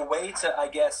 The way to, I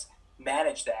guess,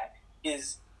 manage that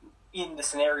is, in the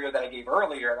scenario that I gave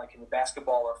earlier, like in the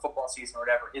basketball or football season or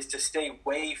whatever, is to stay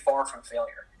way far from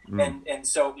failure. And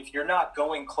so if you're not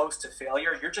going close to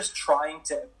failure, you're just trying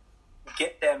to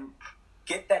get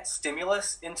that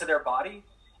stimulus into their body.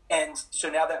 And so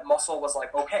now that muscle was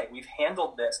like, okay, we've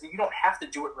handled this. You don't have to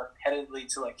do it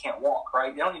repetitively till I can't walk,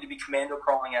 right? You don't need to be commando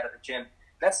crawling out of the gym.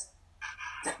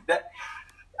 That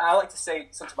I like to say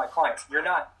to my clients, you're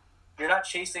not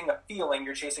chasing a feeling,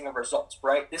 you're chasing a result,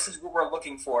 right? This is what we're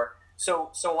looking for.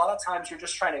 So a lot of times you're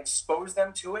just trying to expose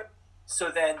them to it. So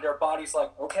then their body's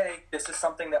like, okay, this is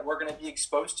something that we're going to be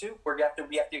exposed to.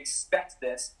 We have to expect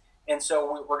this. And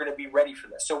so we're going to be ready for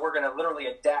this. So we're going to literally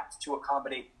adapt to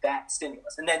accommodate that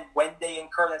stimulus. And then when they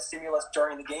incur that stimulus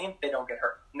during the game, they don't get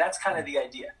hurt. And that's kind of the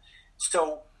idea.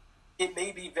 So it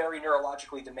may be very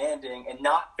neurologically demanding and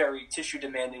not very tissue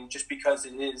demanding, just because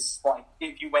it is like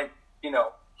if you went,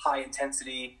 high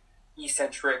intensity,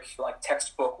 eccentric, like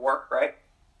textbook work, right?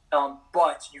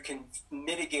 But you can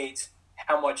mitigate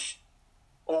how much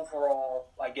overall,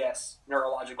 I guess,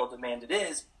 neurological demand it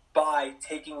is by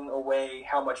taking away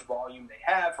how much volume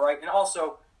they have, right? And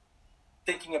also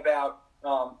thinking about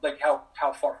how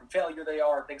far from failure they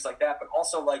are and things like that. But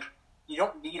also, like, you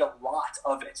don't need a lot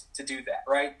of it to do that,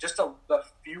 right? Just a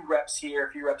few reps here,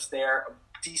 a few reps there,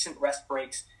 decent rest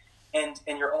breaks. And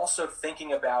you're also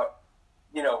thinking about,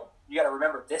 you got to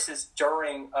remember, this is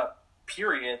during a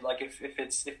period. Like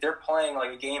if they're playing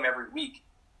like a game every week,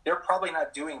 they're probably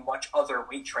not doing much other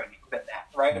weight training than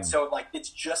that, right? And so like it's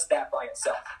just that by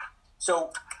itself.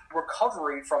 So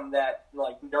recovery from that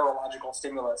like neurological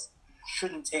stimulus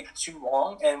shouldn't take too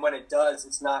long, and when it does,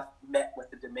 it's not met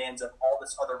with the demands of all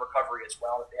this other recovery as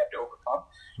well that they have to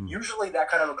overcome. Usually that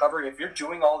kind of recovery, if you're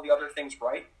doing all the other things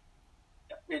right,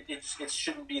 it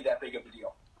shouldn't be that big of a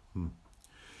deal.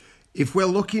 If we're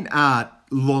looking at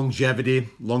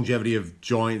longevity of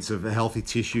joints, of healthy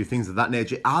tissue, things of that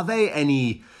nature, are there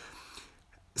any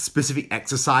specific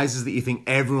exercises that you think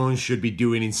everyone should be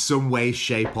doing in some way,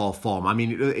 shape, or form? I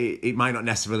mean, it might not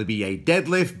necessarily be a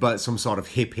deadlift, but some sort of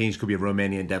hip hinge, could be a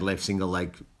Romanian deadlift, single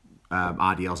leg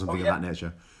RDL, something of that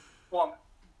nature? Well,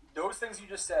 those things you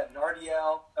just said, an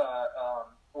RDL,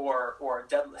 or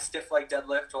a stiff leg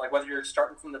deadlift, or like whether you're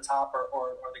starting from the top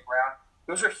or the ground,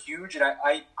 those are huge. And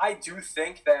I do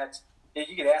think that if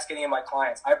you could ask any of my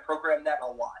clients, I program that a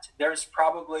lot. There's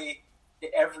probably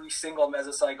every single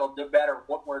mesocycle, no matter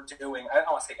what we're doing, I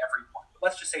don't want to say every one, but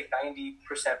let's just say 90%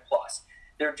 plus,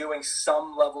 they're doing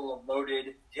some level of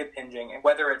loaded hip hinging, and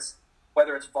whether it's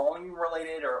volume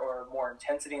related or more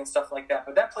intensity and stuff like that,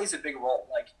 but that plays a big role.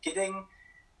 Like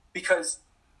because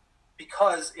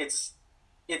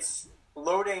it's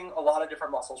loading a lot of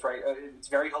different muscles, right? It's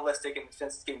very holistic in the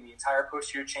sense it's getting the entire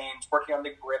posterior chain, it's working on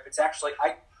the grip. It's actually,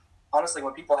 honestly,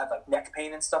 when people have like neck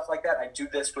pain and stuff like that, I do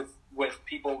this with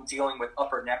people dealing with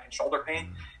upper neck and shoulder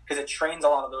pain because it trains a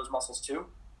lot of those muscles too.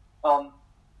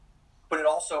 But it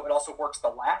also works the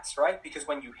lats, right? Because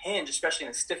when you hinge, especially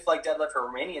in a stiff leg deadlift or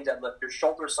Romanian deadlift, your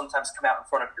shoulders sometimes come out in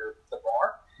front of the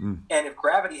bar. And if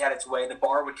gravity had its way, the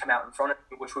bar would come out in front of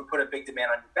you, which would put a big demand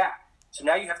on your back. So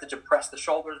now you have to depress the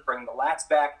shoulders, bring the lats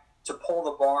back to pull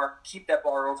the bar, keep that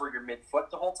bar over your midfoot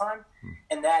the whole time.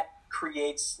 And that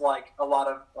creates like a lot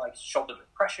of like shoulder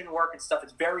depression work and stuff.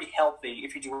 It's very healthy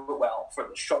if you do it well for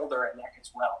the shoulder and neck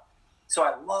as well. So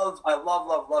I love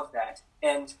that.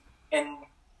 And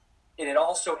it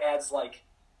also adds like,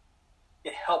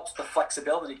 it helps the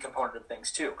flexibility component of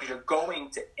things too, because you're going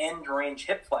to end range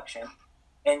hip flexion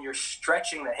and you're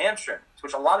stretching the hamstring,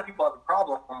 which a lot of people have a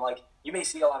problem. Like you may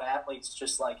see a lot of athletes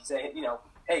just like say,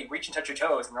 hey, reach and touch your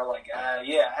toes. And they're like,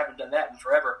 yeah, I haven't done that in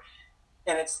forever.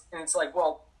 And it's like,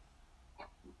 well,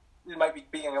 it might be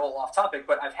being a little off topic,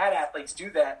 but I've had athletes do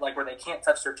that, like where they can't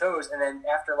touch their toes. And then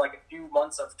after like a few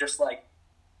months of just like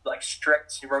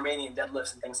strict Romanian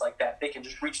deadlifts and things like that, they can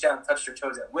just reach down and touch their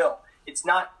toes at will. It's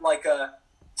not like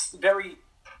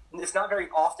it's not very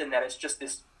often that it's just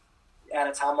this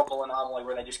anatomical anomaly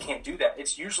where they just can't do that.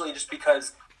 It's usually just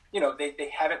because, they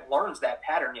haven't learned that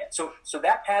pattern yet. So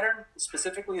that pattern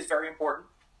specifically is very important.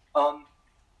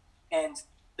 And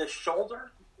the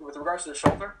shoulder, with regards to the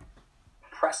shoulder,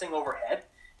 pressing overhead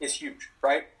is huge,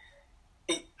 right?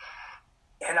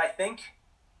 And I think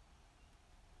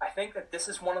that this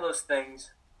is one of those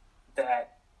things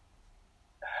that,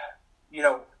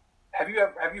 have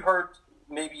you heard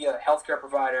maybe a healthcare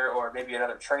provider or maybe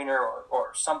another trainer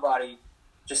or somebody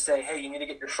just say, hey, you need to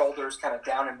get your shoulders kind of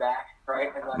down and back, right?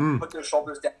 And like put their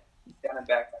shoulders down and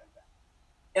back, down and back.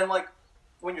 And like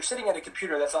when you're sitting at a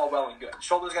computer, that's all well and good.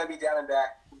 Shoulders got to be down and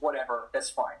back, whatever, that's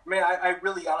fine. I mean, I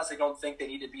really honestly don't think they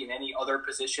need to be in any other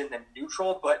position than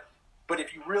neutral, but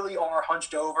if you really are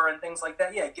hunched over and things like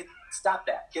that, yeah, stop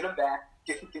that. Get them back.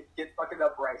 Get fucking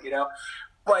upright,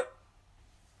 But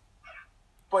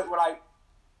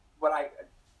what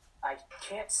I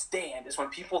can't stand is when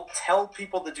people tell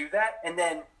people to do that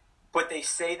but they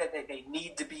say that they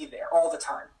need to be there all the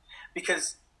time.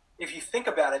 Because if you think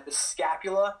about it, the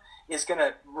scapula is going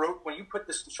to, when you put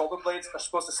the shoulder blades are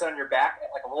supposed to sit on your back at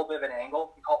like a little bit of an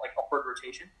angle, we call it like upward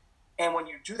rotation. And when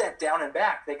you do that down and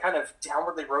back, they kind of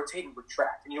downwardly rotate and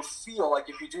retract. And you'll feel like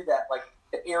if you do that, like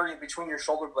the area between your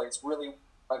shoulder blades really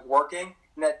like working,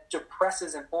 and that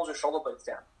depresses and pulls your shoulder blades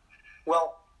down.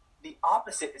 Well, the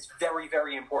opposite is very,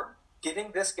 very important.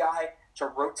 Getting this guy to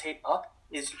rotate up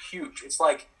is huge. It's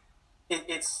like,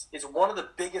 it's one of the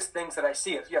biggest things that I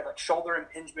see. If you have like shoulder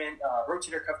impingement,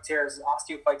 rotator cuff tears,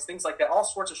 osteophytes, things like that, all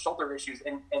sorts of shoulder issues.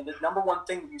 And the number one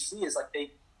thing you see is like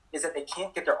that they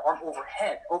can't get their arm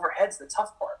overhead. Overhead's the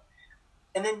tough part.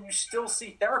 And then you still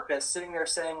see therapists sitting there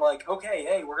saying like, okay,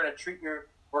 hey, we're gonna treat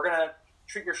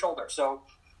your shoulder. So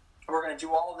we're gonna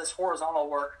do all of this horizontal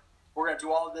work. We're gonna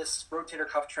do all of this rotator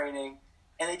cuff training,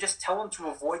 and they just tell them to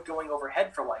avoid going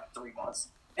overhead for like 3 months.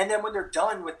 And then when they're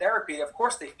done with therapy, of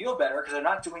course they feel better because they're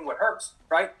not doing what hurts,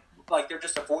 right? Like they're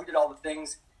just avoided all the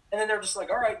things, and then they're just like,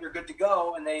 all right, you're good to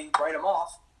go, and they write them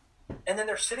off. And then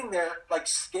they're sitting there like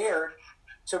scared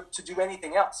to do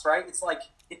anything else, right? It's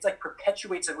like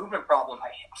perpetuates a movement problem.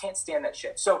 I can't stand that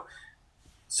shit. So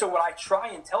what I try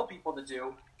and tell people to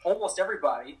do, almost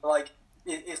everybody, like,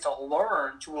 is to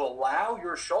learn to allow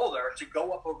your shoulder to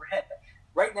go up overhead.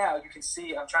 Right now, you can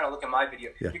see, I'm trying to look at my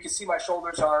video. Yeah. You can see my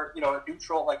shoulders are,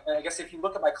 neutral. Like, I guess if you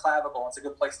look at my clavicle, it's a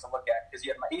good place to look at because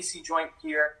you have my AC joint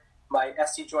here, my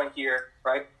SC joint here,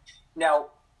 right? Now,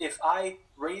 if I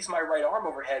raise my right arm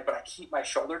overhead, but I keep my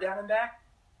shoulder down and back,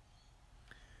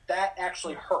 that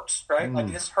actually hurts, right?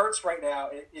 Like this hurts right now.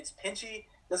 It's pinchy,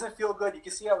 doesn't feel good. You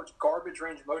can see how much garbage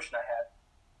range of motion I have.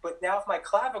 But now if my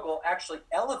clavicle actually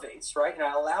elevates, right, and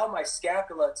I allow my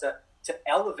scapula to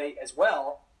elevate as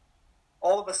well,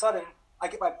 all of a sudden I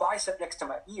get my bicep next to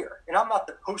my ear, and I'm not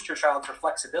the poster child for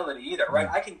flexibility either, right?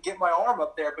 I can get my arm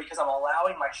up there because I'm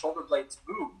allowing my shoulder blade to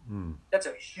move. That's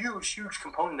a huge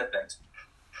component of things.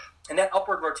 And that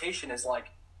upward rotation is like,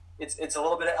 it's a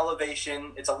little bit of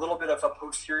elevation, it's a little bit of a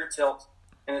posterior tilt,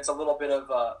 and it's a little bit of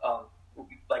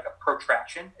like a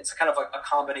protraction. It's kind of like a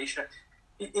combination.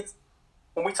 It's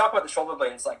when we talk about the shoulder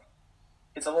blade, it's like,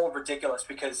 it's a little ridiculous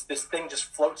because this thing just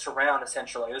floats around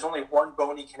essentially. There's only one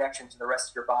bony connection to the rest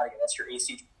of your body, and that's your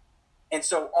AC. And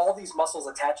so all these muscles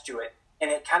attached to it, and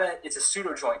it's a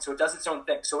pseudo joint, so it does its own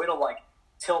thing. So it'll like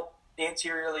tilt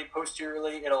anteriorly,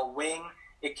 posteriorly, it'll wing,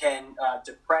 it can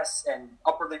depress and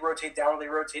upwardly rotate, downwardly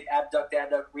rotate, abduct,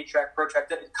 adduct, retract,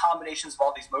 protract, combinations of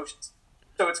all these motions.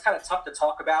 So it's kind of tough to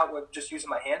talk about with just using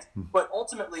my hands, but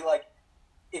ultimately, like,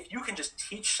 if you can just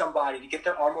teach somebody to get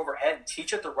their arm overhead and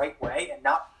teach it the right way and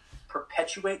not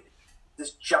perpetuate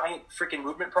this giant freaking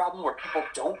movement problem where people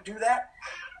don't do that,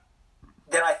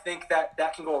 then I think that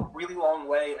can go a really long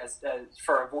way as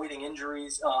for avoiding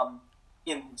injuries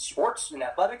in sports, in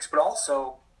athletics, but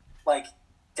also like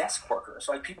desk workers,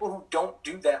 like people who don't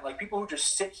do that, like people who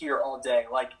just sit here all day.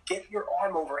 Like, get your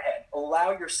arm overhead,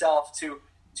 allow yourself to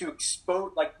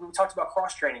expose, like we talked about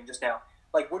cross training just now.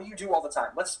 Like, what do you do all the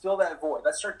time? Let's fill that void.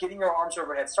 Let's start getting your arms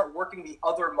overhead. Start working the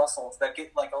other muscles that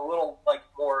get like a little like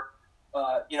more,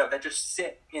 that just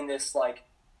sit in this like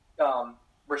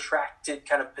retracted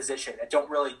kind of position that don't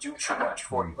really do too much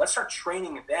for you. Let's start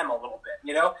training them a little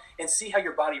bit, and see how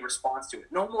your body responds to it.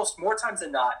 And almost more times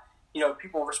than not,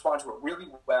 people respond to it really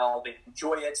well. They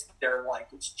enjoy it. They're like,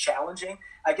 it's challenging.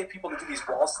 I get people to do these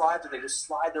wall slides where they just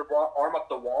slide their arm up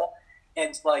the wall,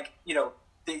 and like,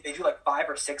 they do like 5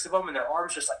 or 6 of them, and their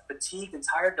arms just like fatigued and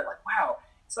tired. They're like, wow,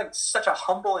 it's like such a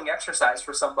humbling exercise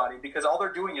for somebody because all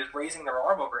they're doing is raising their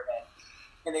arm overhead,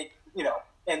 and they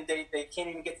can't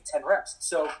even get to 10 reps.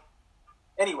 So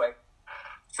anyway,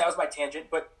 that was my tangent.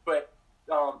 But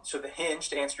so the hinge,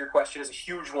 to answer your question, is a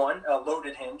huge one, a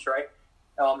loaded hinge, right?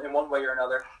 In one way or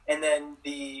another. And then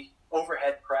the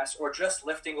overhead press, or just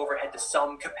lifting overhead to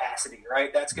some capacity,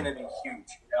 right? That's going to be huge.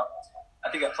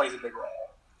 I think that plays a big role.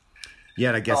 Yeah,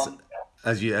 and I guess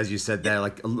as you said there,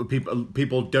 like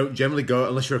people don't generally go,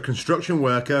 unless you're a construction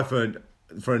worker.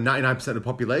 For 99% of the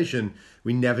population,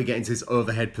 we never get into this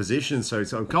overhead position. So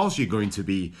of course you're going to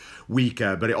be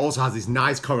weaker, but it also has this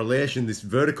nice correlation, this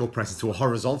vertical press to a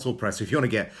horizontal press. So if you want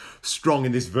to get strong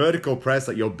in this vertical press,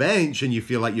 like your bench, and you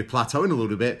feel like you're plateauing a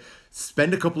little bit,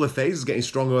 spend a couple of phases getting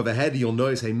strong overhead, and you'll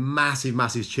notice a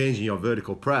massive change in your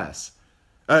vertical press,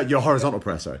 your horizontal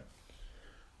press, sorry.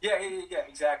 Yeah,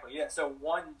 exactly. Yeah, so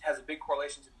one has a big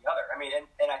correlation to the other. I mean,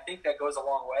 and I think that goes a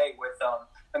long way with,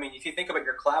 if you think about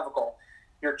your clavicle,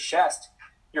 your chest,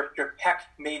 your pec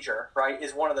major, right,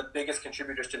 is one of the biggest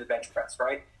contributors to the bench press,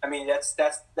 right? I mean, that's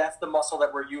the muscle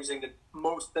that we're using the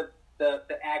most, the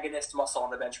agonist muscle on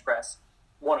the bench press.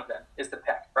 One of them is the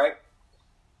pec, right?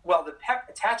 Well, the pec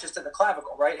attaches to the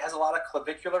clavicle, right? It has a lot of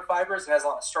clavicular fibers and has a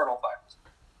lot of sternal fibers.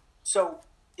 So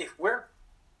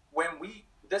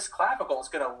this clavicle is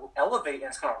going to elevate and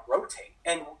it's going to rotate.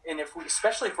 And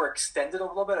especially if we're extended a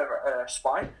little bit of our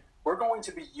spine, we're going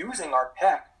to be using our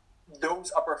pec,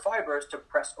 those upper fibers, to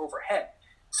press overhead.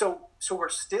 So we're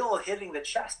still hitting the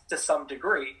chest to some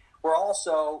degree. We're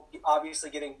also obviously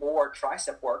getting more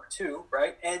tricep work too,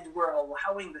 right? And we're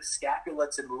allowing the scapula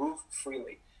to move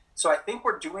freely. So I think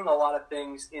we're doing a lot of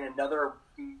things in another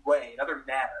way, another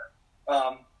manner,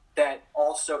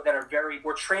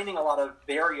 we're training a lot of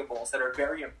variables that are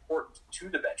very important to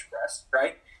the bench press,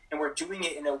 right? And we're doing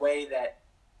it in a way that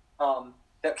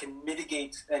can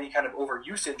mitigate any kind of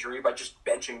overuse injury by just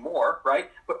benching more,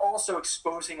 right? But also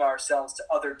exposing ourselves to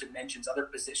other dimensions, other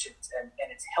positions, and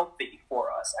it's healthy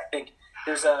for us. I think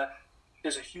there's a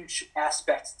huge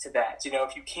aspect to that.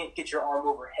 If you can't get your arm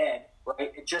overhead,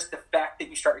 right, just the fact that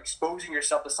you start exposing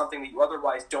yourself to something that you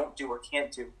otherwise don't do or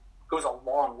can't do goes a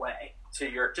long way to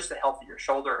the health of your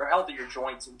shoulder or health of your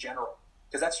joints in general,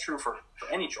 because that's true for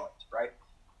any joint, right?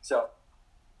 So,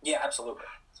 yeah, absolutely.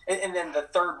 And then the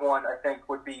third one, I think,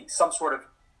 would be some sort of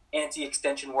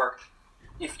anti-extension work.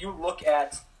 If you look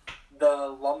at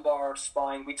the lumbar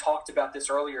spine, we talked about this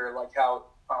earlier, like how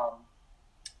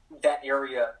that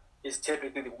area is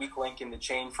typically the weak link in the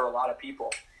chain for a lot of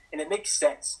people. And it makes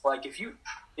sense. Like if you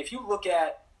look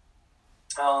at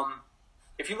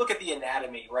the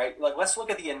anatomy, right? Like let's look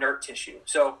at the inert tissue.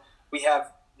 So we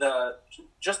have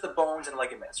just the bones and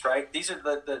ligaments, right? These are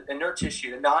the inert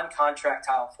tissue, the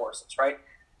non-contractile forces, right?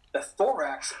 The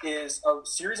thorax is a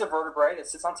series of vertebrae that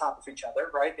sits on top of each other,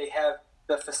 right? They have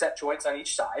the facet joints on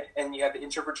each side, and you have the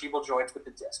intervertebral joints with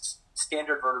the discs,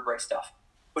 standard vertebrae stuff.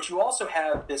 But you also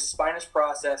have this spinous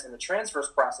process and the transverse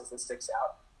process that sticks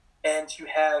out. And you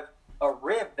have a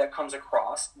rib that comes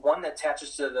across, one that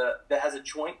attaches to that has a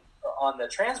joint on the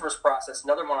transverse process,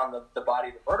 another one on the body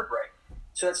of the vertebrae.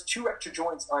 So that's 2 extra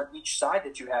joints on each side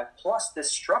that you have, plus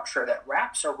this structure that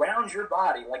wraps around your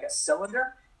body like a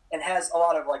cylinder and has a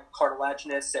lot of like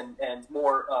cartilaginous and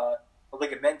more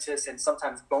ligamentous and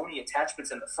sometimes bony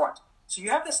attachments in the front. So you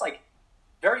have this like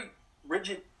very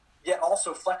rigid yet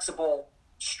also flexible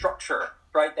structure,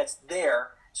 right, that's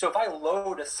there. So if I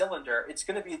load a cylinder, it's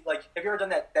going to be like, have you ever done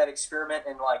that experiment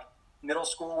in like middle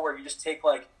school where you just take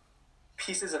like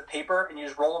pieces of paper and you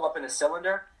just roll them up in a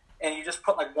cylinder and you just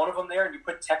put like one of them there and you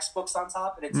put textbooks on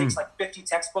top and it takes like 50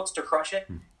 textbooks to crush it?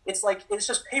 It's like, it's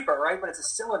just paper, right? But it's a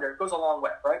cylinder. It goes a long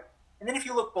way, right? And then if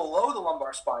you look below the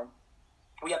lumbar spine,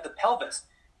 we have the pelvis,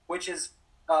 which is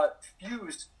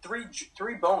fused,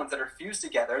 three bones that are fused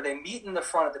together. They meet in the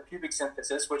front of the pubic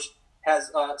symphysis, which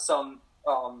has some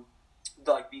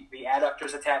like the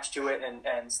adductors attached to it and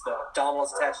the abdominals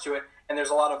attached to it, and there's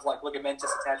a lot of like ligamentous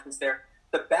attachments there.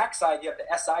 The backside, you have the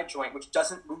SI joint, which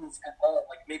doesn't move at all,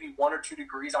 like maybe 1 or 2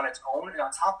 degrees on its own. And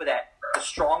on top of that, the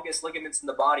strongest ligaments in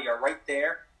the body are right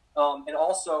there. And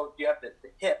also, you have the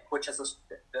hip, which has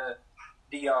the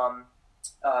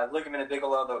ligament of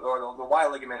Bigelow, or the Y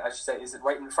ligament, I should say, is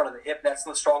right in front of the hip. That's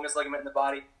the strongest ligament in the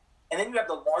body. And then you have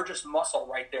the largest muscle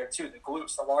right there, too, the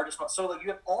glutes, the largest muscle. So like, you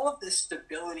have all of this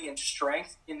stability and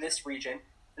strength in this region,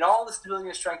 and all the stability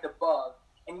and strength above.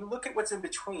 And you look at what's in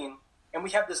between, and we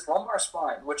have this lumbar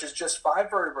spine, which is just 5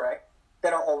 vertebrae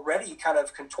that are already kind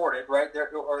of contorted, right?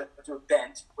 Or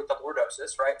bent with the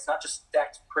lordosis, right? It's not just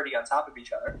stacked pretty on top of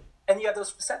each other. And you have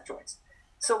those facet joints.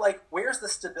 So, like, where's the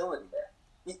stability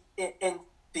there? And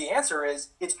the answer is,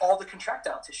 it's all the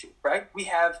contractile tissue, right? We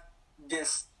have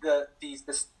this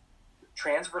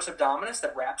transverse abdominis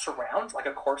that wraps around like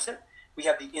a corset. We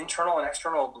have the internal and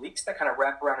external obliques that kind of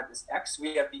wrap around at this X.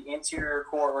 We have the anterior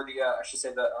core, or the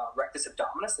rectus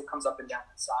abdominis that comes up and down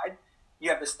the side. You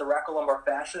have this thoracolumbar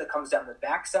fascia that comes down the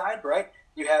backside, right?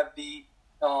 You have the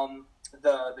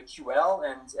QL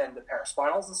and the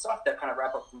paraspinals and stuff that kind of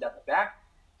wrap up and down the back.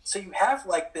 So you have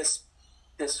like this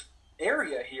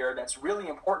area here that's really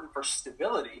important for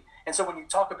stability. And so when you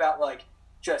talk about like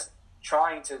just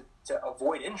trying to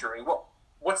avoid injury, well,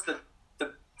 what's the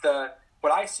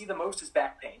what I see the most is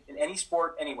back pain in any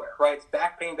sport, anywhere, right? It's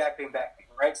back pain,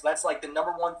 right? So that's like the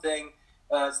number one thing.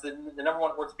 It's the number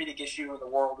one orthopedic issue in the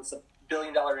world. It's a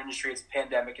billion-dollar industry. It's a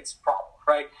pandemic. It's a problem,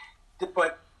 right?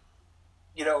 But,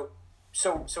 you know,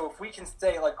 so if we can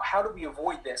say, like, how do we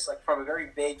avoid this? Like, from a very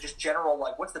vague, just general,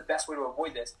 like, what's the best way to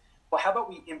avoid this? Well, how about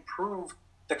we improve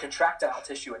the contractile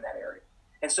tissue in that area?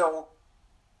 And so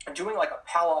doing, like, a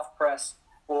Palloff press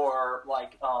or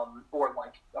like a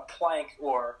plank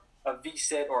or a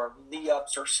V-sit or knee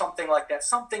ups or something like that,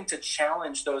 something to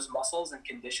challenge those muscles and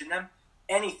condition them.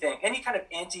 Anything, any kind of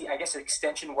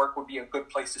extension work would be a good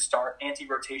place to start,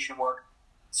 anti-rotation work.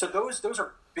 So those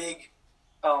are big,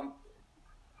 and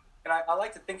I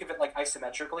like to think of it like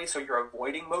isometrically, so you're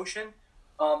avoiding motion,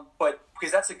 but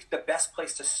because that's the best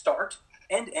place to start,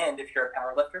 end if you're a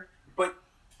powerlifter. But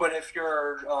if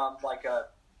you're like a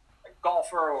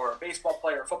golfer or a baseball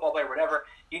player or football player, whatever,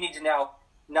 you need to now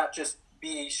not just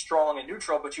be strong and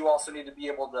neutral, but you also need to be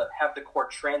able to have the core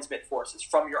transmit forces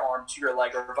from your arm to your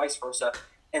leg or vice versa.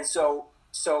 And so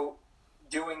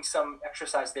doing some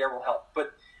exercise there will help.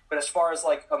 But as far as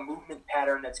like a movement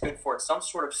pattern that's good for it, some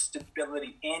sort of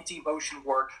stability, anti-motion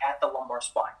work at the lumbar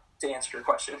spine, to answer your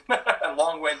question. A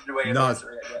long-winded way of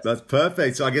answering it. That's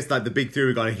perfect. So I guess like the big three,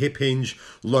 we've got a hip hinge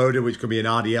loader, which could be an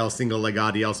RDL, single leg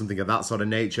RDL, something of that sort of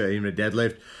nature, even a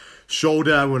deadlift.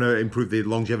 Shoulder, I want to improve the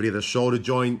longevity of the shoulder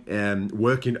joint,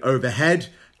 working overhead,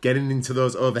 getting into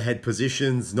those overhead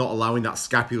positions, not allowing that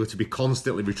scapula to be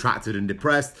constantly retracted and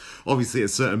depressed. Obviously, at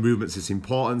certain movements, it's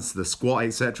important, the squat,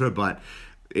 etc., but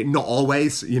not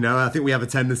always. You know, I think we have a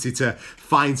tendency to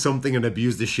find something and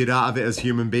abuse the shit out of it as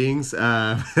human beings.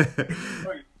 And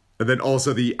then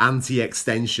also the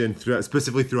anti-extension,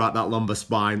 specifically throughout that lumbar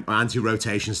spine,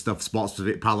 anti-rotation stuff,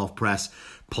 spot-specific Palloff press,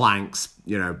 planks,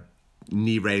 you know,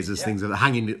 knee raisers, things of that,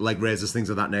 hanging leg raisers, things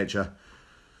of that nature.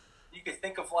 You could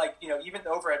think of like, you know, even the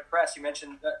overhead press you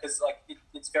mentioned, because like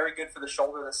it's very good for the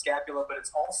shoulder, the scapula, but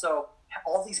it's also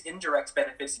all these indirect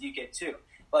benefits that you get too.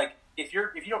 Like if you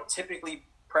don't typically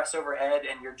press overhead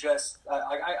and you're just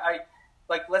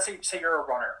like let's say you're a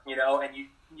runner, you know, and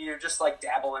you're just like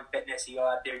dabble in fitness, you go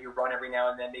out there, you run every now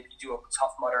and then, maybe you do a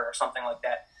Tough Mudder or something like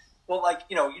that. Well, like,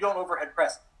 you know, you don't overhead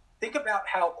press. Think about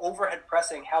how overhead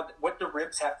pressing, what the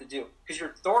ribs have to do. Because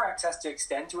your thorax has to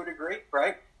extend to a degree,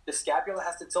 right? The scapula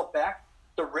has to tilt back.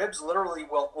 the ribs literally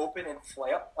will open and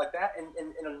flare like that, and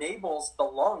it enables the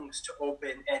lungs to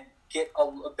open and get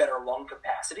a better lung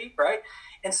capacity, right?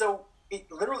 And so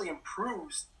it literally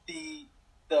improves the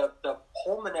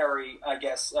pulmonary, I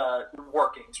guess,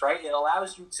 workings, right? It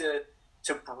allows you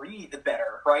to breathe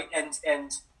better, right?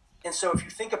 And so if you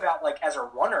think about like as a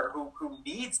runner who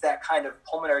needs that kind of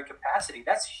pulmonary capacity,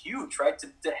 that's huge, right? To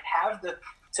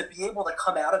be able to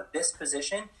come out of this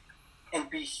position and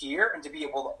be here and to be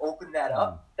able to open that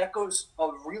up, that goes a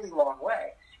really long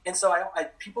way. And so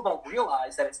people don't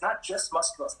realize that it's not just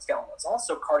musculoskeletal, it's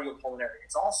also cardiopulmonary.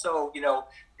 It's also,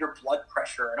 your blood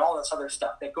pressure and all this other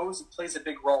stuff that plays a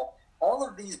big role. All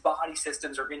of these body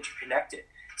systems are interconnected.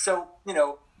 So,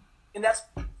 and that's,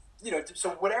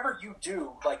 so whatever you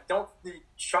do, like, don't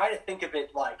try to think of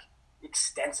it like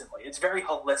extensively. It's very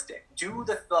holistic.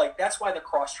 That's why the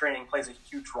cross training plays a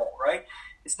huge role, right?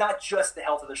 It's not just the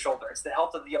health of the shoulder. It's the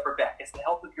health of the upper back. It's the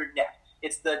health of your neck.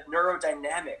 It's the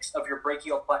neurodynamics of your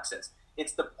brachial plexus.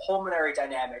 It's the pulmonary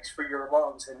dynamics for your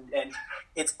lungs, and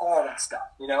it's all that stuff,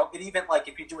 It even, like,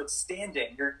 if you do it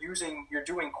standing, you're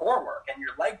doing core work and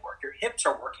your leg work. Your hips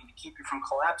are working to keep you from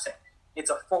collapsing. It's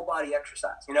a full body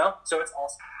exercise, So it's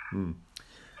awesome.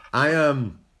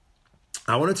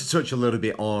 I wanted to touch a little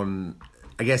bit on,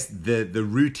 I guess, the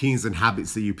routines and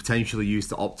habits that you potentially use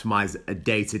to optimize a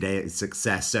day-to-day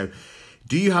success. So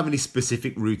do you have any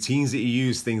specific routines that you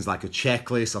use, things like a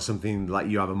checklist or something, like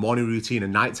you have a morning routine, a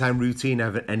nighttime routine,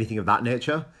 anything of that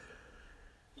nature?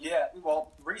 Yeah,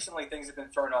 well, recently things have been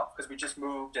thrown off because we just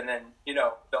moved, and then,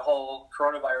 the whole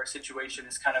coronavirus situation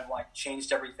has kind of like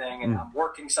changed everything, and I'm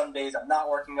working some days, I'm not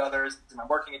working others, and I'm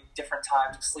working at different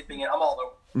times, I'm sleeping in, I'm all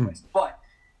over the place. But,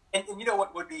 and you know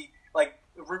what would be, like,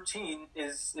 routine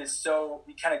is so,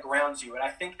 it kind of grounds you, and I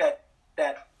think that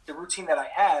the routine that I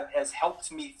have has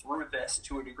helped me through this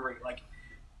to a degree. Like,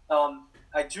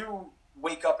 I do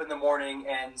wake up in the morning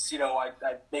and,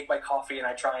 I make my coffee and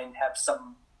I try and have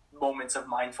some moments of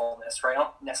mindfulness, right? I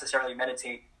don't necessarily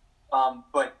meditate,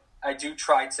 but I do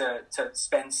try to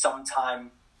spend some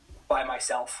time by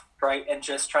myself, right? And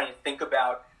just trying to think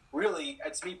about, really,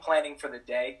 it's me planning for the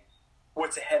day,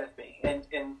 what's ahead of me.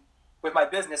 And with my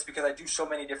business, because I do so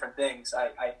many different things,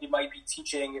 it might be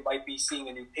teaching, it might be seeing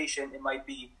a new patient, it might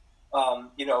be,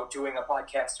 doing a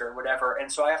podcast or whatever.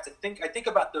 And so I think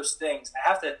about those things. I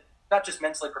have to not just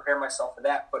mentally prepare myself for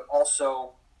that, but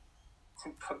also,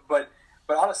 but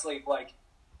honestly, like,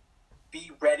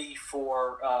 be ready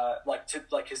for,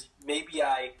 cause maybe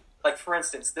for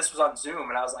instance, this was on Zoom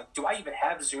and I was like, do I even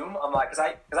have Zoom? I'm like, cause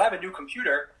I have a new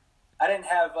computer. I don't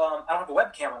have a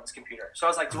webcam on this computer. So I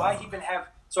was like, do I even have,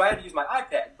 so I had to use my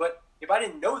iPad, but if I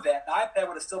didn't know that, the iPad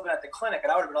would have still been at the clinic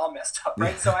and I would have been all messed up,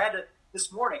 right? So I had to, this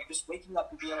morning, just waking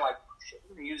up and being like, oh, shit,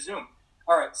 we're going to use Zoom.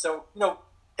 All right, so,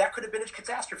 that could have been a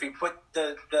catastrophe, but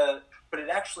but it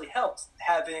actually helps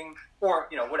having, or,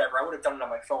 whatever, I would have done it on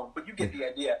my phone, but you get the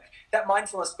idea. That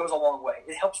mindfulness goes a long way.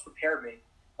 It helps prepare me.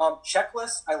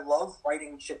 Checklists, I love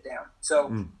writing shit down. So,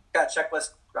 got a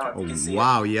checklist, I don't know if you can see it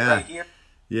right here.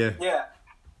 Yeah. Yeah.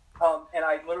 And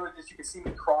I literally you can see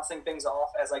me crossing things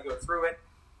off as I go through it.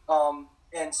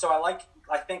 And so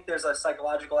I think there's a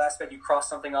psychological aspect. You cross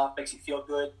something off, makes you feel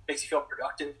good, makes you feel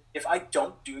productive. If I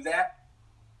don't do that,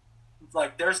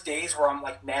 like, there's days where I'm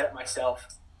like mad at myself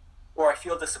or I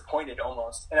feel disappointed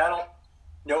almost. And I don't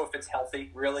know if it's healthy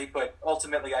really, but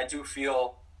ultimately I do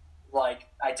feel like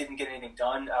I didn't get anything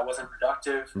done. I wasn't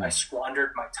productive. I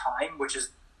squandered my time, which is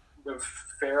a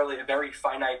very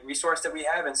finite resource that we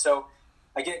have. And so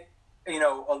I get,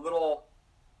 a little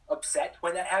upset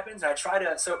when that happens. And I try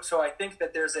to, so I think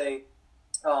that there's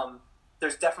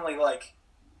definitely like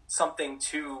something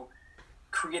to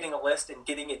creating a list and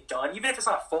getting it done, even if it's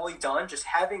not fully done, just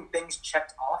having things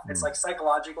checked off. It's like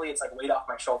psychologically, it's like weight off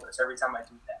my shoulders every time I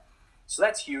do that. So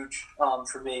that's huge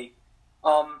for me.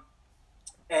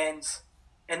 And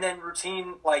then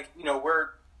routine, like, we're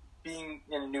being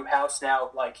in a new house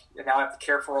now, like, now I have to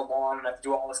care for a lawn and I have to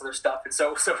do all this other stuff. And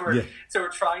so we're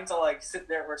trying to, like,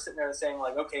 we're sitting there saying,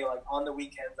 like, okay, like, on the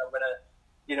weekends, I'm going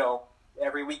to,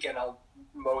 every weekend I'll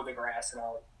mow the grass and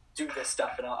I'll do this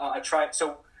stuff. And I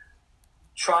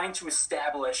trying to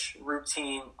establish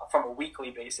routine from a weekly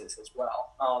basis as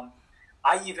well.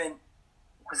 I've been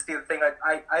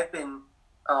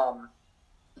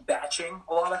batching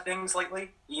a lot of things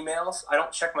lately. Emails. I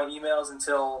don't check my emails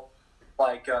until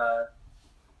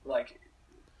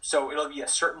so it'll be a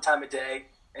certain time of day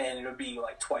and it'll be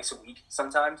like twice a week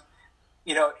sometimes,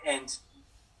 and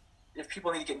if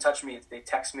people need to get in touch with me, they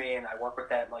text me and I work with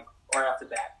that like right off the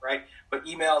bat, right? But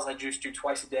emails I just do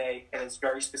twice a day and it's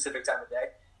very specific time of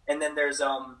day. And then there's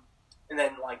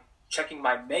like checking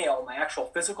my mail, my actual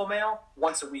physical mail,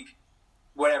 once a week.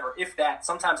 Whatever, if that.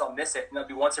 Sometimes I'll miss it, and it'll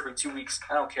be once every 2 weeks.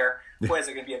 I don't care. What is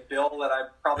it going to be, a bill that I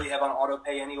probably have on auto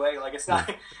pay anyway? Like, it's not.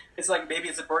 It's like maybe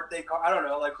it's a birthday card. I don't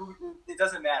know. Like, it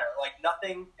doesn't matter. Like,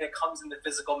 nothing that comes in the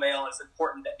physical mail is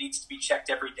important that needs to be checked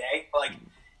every day. Like,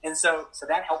 and so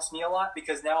that helps me a lot,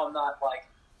 because now I'm not like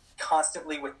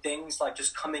constantly with things like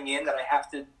just coming in that I have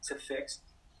to fix.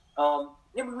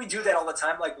 We do that all the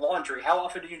time, like laundry. How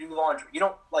often do you do laundry? You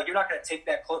don't, like, you're not going to take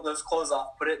those clothes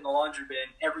off, put it in the laundry bin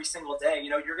every single day.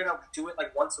 You know, you're going to do it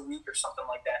like once a week or something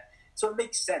like that. So it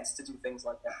makes sense to do things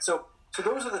like that. So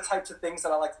those are the types of things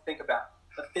that I like to think about.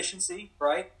 Efficiency,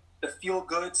 right? The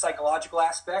feel-good psychological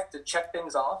aspect, to check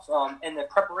things off, and the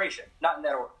preparation, not in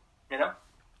that order, you know?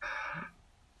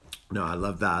 No, I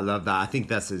love that. I think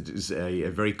that's a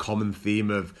very common theme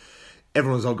of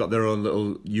everyone's all got their own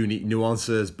little unique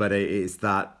nuances, but it's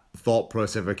that thought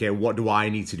process of, okay, what do I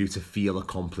need to do to feel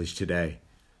accomplished today?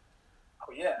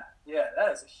 Oh, yeah,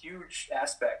 that is a huge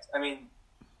aspect. I mean,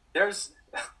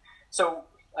 so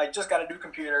I just got a new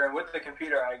computer, and with the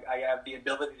computer, I have the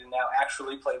ability to now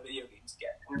actually play video games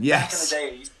again. And yes. Back in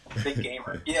the day, I used to be a big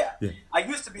gamer. Yeah. I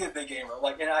used to be a big gamer,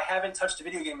 and I haven't touched a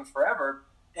video game in forever,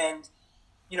 and,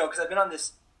 you know, because I've been on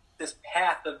this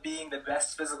path of being the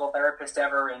best physical therapist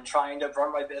ever and trying to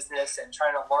run my business and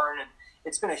trying to learn. And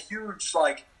it's been a huge,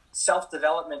 like,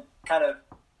 self-development kind of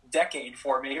decade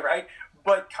for me, right?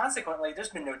 But consequently, there's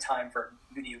been no time for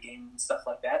video games and stuff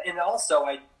like that. And also,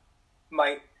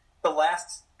 the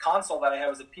last console that I had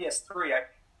was a PS3.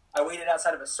 I waited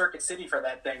outside of a Circuit City for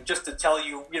that thing, just to tell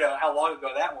you, you know, how long ago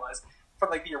that was.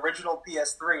 From, like, the original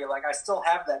PS3. Like, I still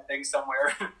have that thing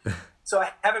somewhere. So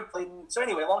I haven't played. So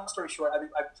anyway, long story short,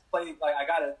 I played. Like, I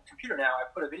got a computer now. I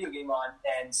put a video game on,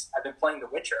 and I've been playing The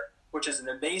Witcher, which is an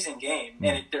amazing game.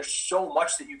 And there's so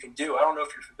much that you can do. I don't know if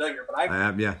you're familiar, but I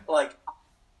am. Yeah. Like,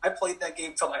 I played that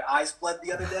game till my eyes bled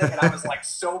the other day, and I was like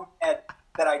so mad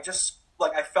that I just,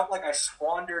 like, I felt like I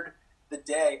squandered the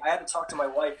day. I had to talk to my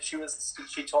wife.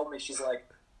 She told me, she's like,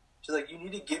 you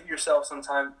need to give yourself some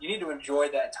time. You need to enjoy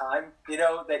that time, you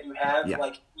know, that you have. Yeah.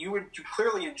 Like, you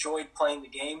clearly enjoyed playing the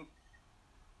game.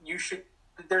 You should,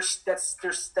 that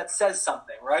says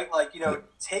something, right? Like, you know,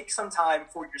 take some time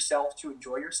for yourself to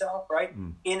enjoy yourself, right?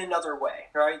 In another way,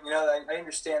 right? You know, I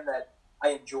understand that I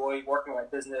enjoy working on my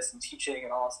business and teaching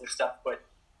and all this other stuff,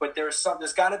 but there's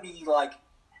got to be, like,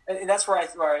 and that's why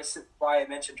I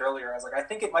mentioned earlier, I was like, I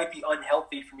think it might be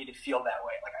unhealthy for me to feel that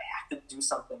way. Like, I have to do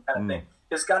something kind of thing.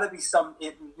 There's got to be some,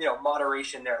 you know,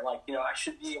 moderation there. Like, you know, I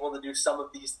should be able to do some of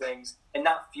these things and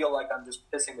not feel like I'm just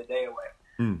pissing the day away.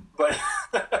 But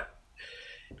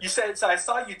you said, so I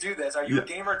saw you do this. Are you a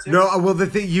gamer too? No, well, the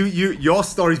thing, your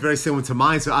story is very similar to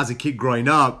mine. So as a kid growing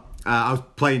up, I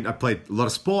played a lot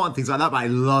of sport and things like that, but I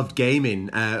loved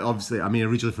gaming. Obviously, I mean,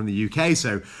 originally from the UK,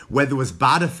 so weather was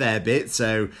bad a fair bit.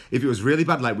 So if it was really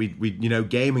bad, like we you know,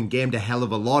 gamed a hell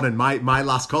of a lot. And my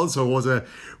last console was a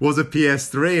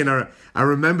PS3, and I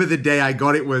remember the day I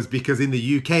got it was because in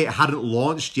the UK it hadn't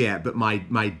launched yet, but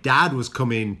my dad was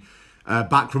coming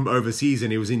back from overseas,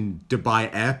 and he was in Dubai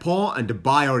airport, and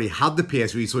Dubai already had the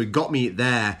PS3, so he got me it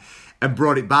there and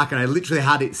brought it back, and I literally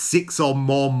had it 6 or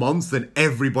more months than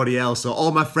everybody else. So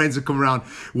all my friends would come around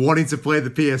wanting to play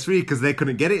the PS3 because they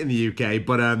couldn't get it in the UK.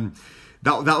 But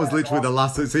that was literally the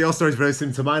last. So your story is very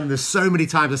similar to mine. And there's so many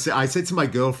times I said to my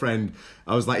girlfriend,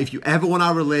 I was like, if you ever want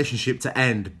our relationship to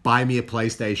end, buy me a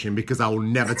PlayStation, because I will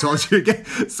never talk to you again.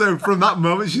 So from that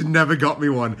moment, she's never got me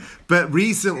one. But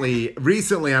recently,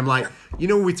 I'm like, you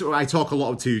know, I talk a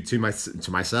lot to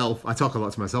myself. I talk a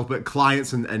lot to myself, but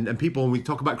clients and people, and we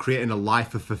talk about creating a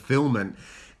life of fulfillment.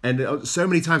 And so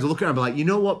many times I look at it and I'm like, you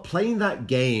know what? Playing that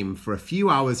game for a few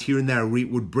hours here and there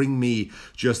would bring me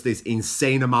just this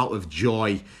insane amount of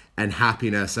joy and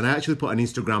happiness. And I actually put an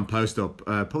Instagram post up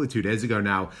probably 2 days ago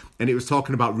now, and it was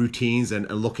talking about routines and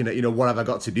looking at, you know, what have I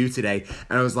got to do today?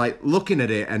 And I was like looking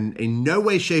at it, and in no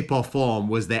way, shape or form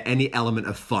was there any element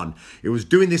of fun. It was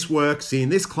doing this work, seeing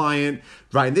this client,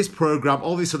 writing this program,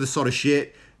 all this other sort of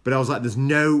shit. But I was like, there's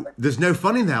no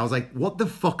fun in there. I was like, what the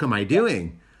fuck am I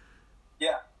doing?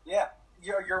 Yeah,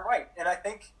 you're right, and I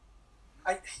think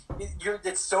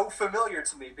it's so familiar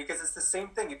to me, because it's the same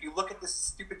thing. If you look at this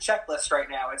stupid checklist right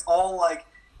now, it's all like,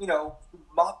 you know,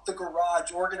 mop the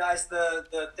garage, organize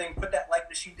the thing, put that light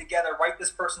machine together, write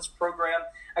this person's program.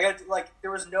 I got to, like,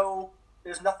 there's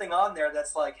nothing on there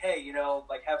that's like, hey, you know,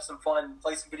 like, have some fun,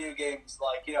 play some video games,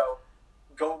 like, you know,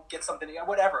 go get something,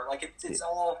 whatever. Like, it's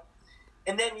all,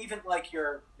 and then even like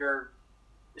your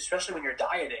especially when you're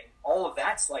dieting, all of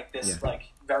that's like this like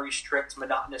very strict,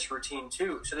 monotonous routine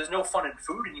too. So there's no fun in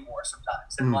food anymore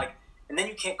sometimes. And and then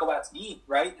you can't go out to eat,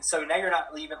 right? And so now you're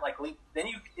not even then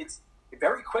it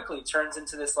very quickly turns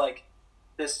into this like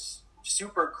this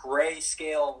super gray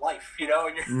scale life, and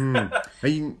you're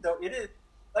so it is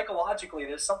psychologically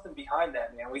there's something behind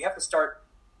that, man. We have to start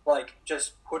like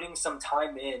just putting some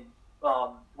time in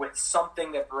with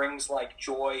something that brings like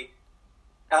joy.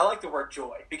 I like the word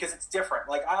joy because it's different.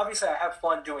 Like obviously I have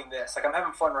fun doing this. Like I'm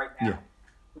having fun right now. Yeah.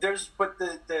 There's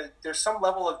some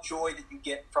level of joy that you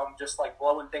get from just like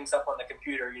blowing things up on the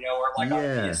computer, or like on a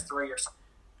PS3 or something.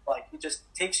 Like it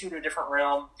just takes you to a different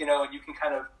realm, and you can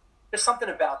kind of there's something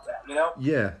about that,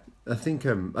 Yeah, I think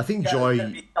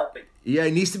joy. Yeah,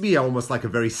 it needs to be almost like a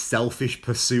very selfish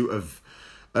pursuit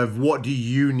of what do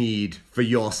you need for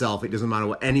yourself. It doesn't matter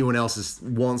what anyone else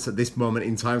wants at this moment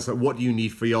in time. So what do you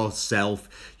need for yourself,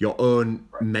 your own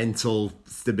mental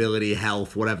stability,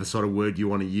 health, whatever sort of word you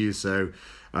want to use. So,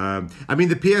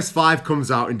 the PS5 comes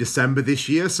out in December this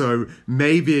year, so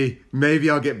maybe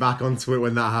I'll get back onto it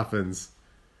when that happens.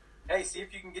 Hey, see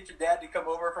if you can get your dad to come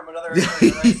over from another area.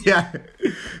 Right? Yeah.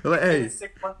 Like, hey.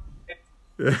 6 months.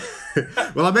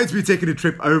 Well, I'm meant to be taking a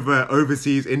trip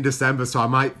overseas in December, so I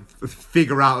might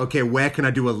figure out, okay, where can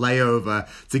I do a layover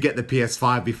to get the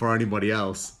PS5 before anybody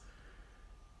else?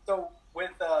 So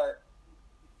with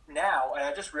now, and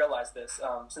I just realized this,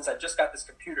 since I just got this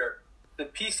computer, the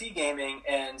PC gaming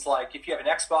and like if you have an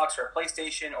Xbox or a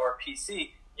PlayStation or a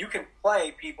PC, you can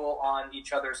play people on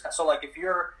each other's. So like if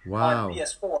you're on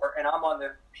PS4 and I'm on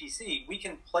the PC, we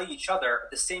can play each other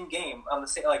the same game on the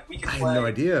same. Like we can play I had no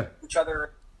idea. each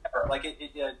other, like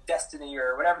Destiny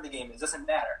or whatever the game is. Doesn't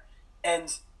matter. And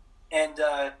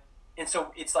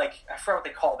so it's like I forgot what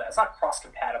they call that. It's not cross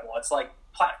compatible. It's like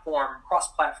cross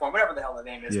platform, whatever the hell the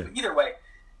name is. Yeah. But either way,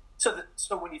 so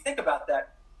when you think about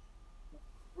that,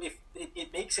 if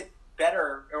it makes it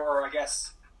better, or I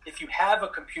guess. If you have a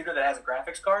computer that has a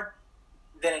graphics card,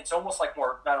 then it's almost like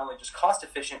more not only just cost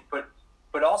efficient,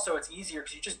 but also it's easier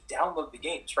because you just download the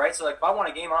games, right? So like if I want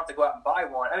a game, I don't have to go out and buy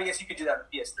one. I mean, I guess you could do that on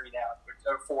the PS3 now,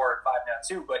 or 4 or 5 now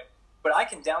too. But I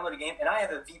can download a game, and I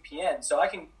have a VPN, so I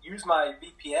can use my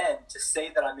VPN to say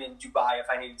that I'm in Dubai if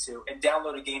I needed to, and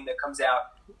download a game that comes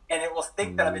out, and it will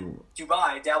think that I'm in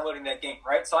Dubai downloading that game,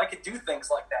 right? So I could do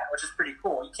things like that, which is pretty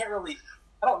cool. You can't really,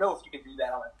 I don't know if you can do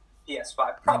that on a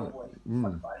PS5, probably.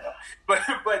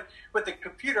 But the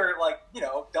computer, like,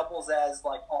 doubles as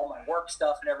like all my work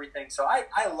stuff and everything. So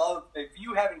I love, if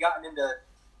you haven't gotten into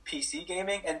PC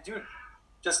gaming, and dude,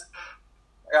 just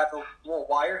I got the little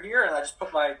wire here, and I just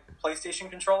put my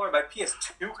PlayStation controller, my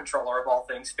PS2 controller of all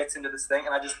things, fits into this thing,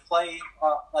 and I just play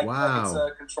like it's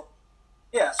a controller.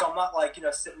 Yeah, so I'm not like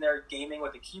sitting there gaming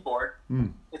with a keyboard.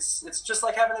 It's just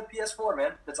like having a PS4,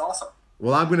 man. It's awesome.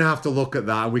 Well, I'm going to have to look at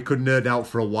that. We could nerd out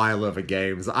for a while over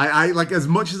games. I like, as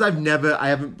much as I haven't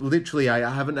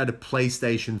had a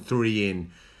PlayStation 3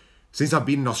 in since I've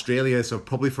been in Australia, so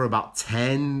probably for about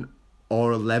 10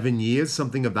 or 11 years,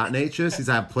 something of that nature, since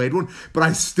I have played one. But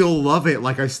I still love it.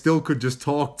 Like, I still could just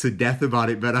talk to death about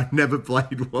it, but I've never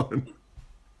played one.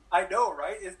 I know,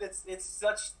 right? It's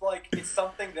such, like, it's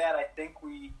something that I think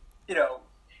we,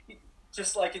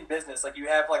 just like in business, like you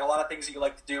have like a lot of things that you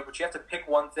like to do, but you have to pick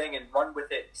one thing and run with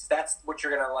it. That's what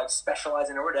you're gonna like specialize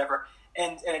in or whatever.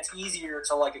 And it's easier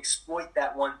to like exploit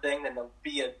that one thing than to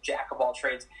be a jack of all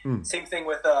trades. Same thing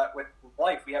with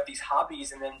life. We have these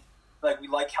hobbies, and then like we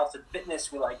like health and fitness,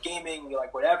 we like gaming, we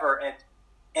like whatever,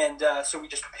 and so we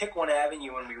just pick one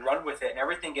avenue and we run with it, and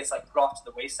everything gets like put off to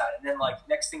the wayside. And then like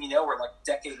next thing you know, we're like a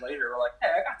decade later, we're like, hey,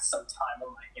 I got some time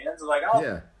on my hands. Like,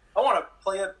 I want to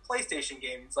play a PlayStation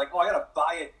game. It's like, I got to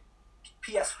buy a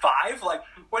PS5? Like,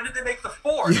 when did they make the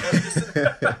 4? It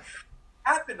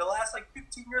happened the last,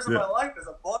 15 years of my life as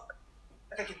a blogger.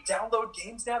 Like, I can download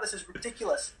games now? This is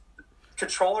ridiculous. The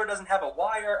controller doesn't have a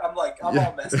wire. I'm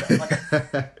all messed up.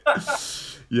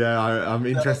 I'm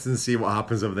interested to see what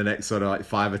happens over the next sort of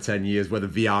 5 or 10 years, whether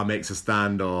VR makes a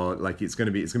stand, or it's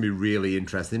going to be really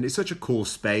interesting. It's such a cool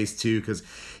space too, because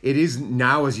it is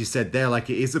now, as you said there, it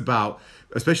is about,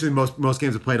 especially most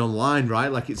games are played online, right?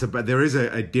 There is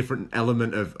a different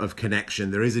element of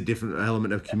connection. There is a different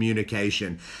element of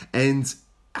communication. And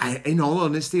in all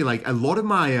honesty, a lot of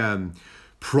my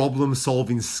problem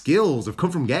solving skills have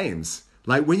come from games.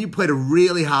 Like when you played a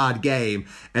really hard game,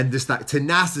 and just that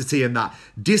tenacity and that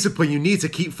discipline, you need to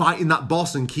keep fighting that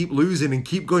boss and keep losing and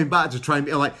keep going back to try and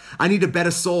be I need a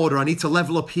better sword, or I need to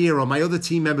level up here, or my other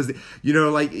team members, and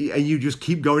you just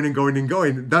keep going and going and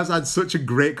going. That's had such a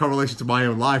great correlation to my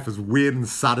own life, as weird and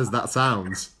sad as that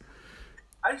sounds.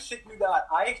 I shit you not.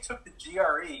 I took the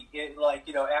GRE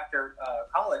after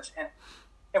college, and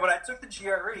when I took the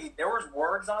GRE, there was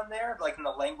words on there, in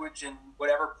the language and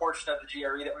whatever portion of the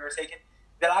GRE that we were taking,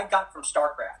 that I got from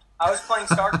StarCraft. I was playing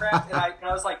StarCraft, and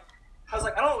I was like, I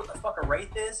don't know what the fuck a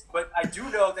wraith is, but I do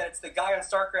know that it's the guy on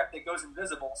StarCraft that goes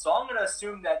invisible. So I'm going to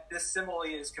assume that this simile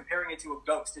is comparing it to a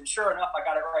ghost. And sure enough, I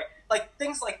got it right. Like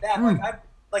things like that.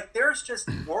 Like there's just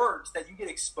words that you get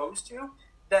exposed to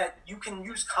that you can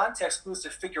use context clues to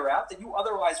figure out that you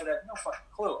otherwise would have no fucking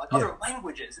clue. Like other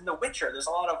languages in The Witcher, there's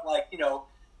a lot of like, you know,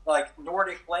 like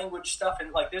Nordic language stuff,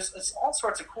 and like there's all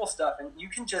sorts of cool stuff, and you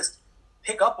can just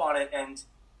pick up on it, and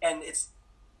it's,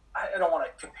 I don't want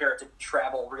to compare it to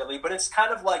travel really, but it's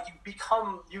kind of like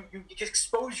you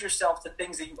expose yourself to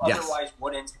things that you otherwise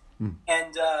wouldn't,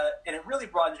 and it really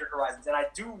broadens your horizons. And I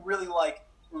do really like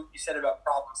what you said about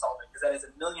problem solving, because that is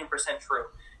 1,000,000% true.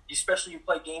 Especially you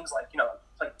play games like, you know,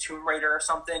 like Tomb Raider or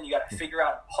something, you got to figure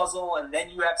out a puzzle, and then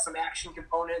you have some action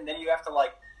component, and then you have to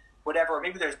like whatever,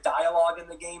 maybe there's dialogue in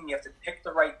the game, you have to pick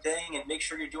the right thing and make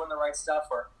sure you're doing the right stuff,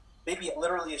 or maybe it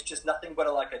literally is just nothing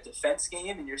but like a defense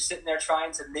game, and you're sitting there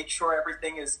trying to make sure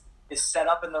everything is set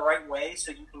up in the right way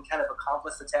so you can kind of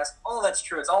accomplish the task. All that's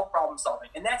true. It's all problem solving,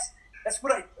 and that's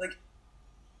what I like.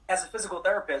 As a physical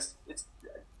therapist,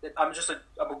 I'm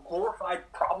a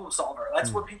glorified problem solver.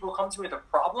 That's where people come to me with a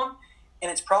problem,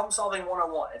 and it's problem solving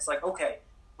 101. It's like, okay,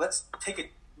 let's take a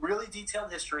really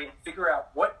detailed history and figure out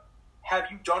what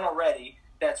have you done already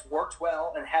that's worked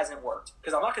well and hasn't worked.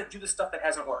 Because I'm not going to do the stuff that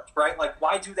hasn't worked, right? Like,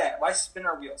 why do that? Why spin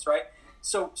our wheels, right?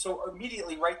 So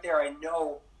immediately right there, I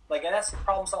know, like, and that's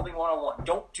problem solving 101.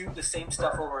 Don't do the same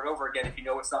stuff over and over again if you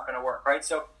know it's not going to work, right?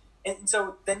 So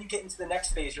then you get into the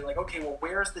next phase. You're like, okay, well,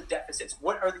 where's the deficits?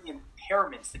 What are the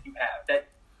impairments that you have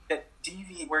that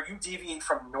deviate, where you deviate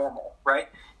from normal, right?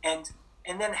 And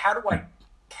then how do I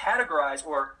categorize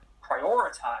or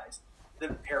prioritize the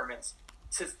impairments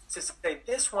to say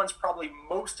this one's probably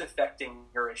most affecting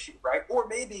your issue, right? Or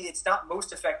maybe it's not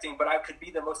most affecting, but I could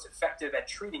be the most effective at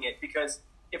treating it, because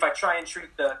if I try and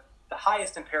treat the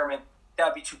highest impairment, that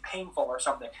would be too painful or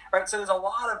something, right? So there's a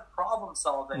lot of problem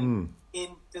solving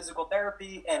in physical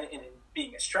therapy and in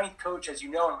being a strength coach, as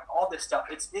you know, and all this stuff.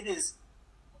 It is,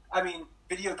 I mean,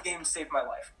 video games saved my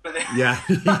life. But yeah,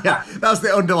 that's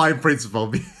the underlying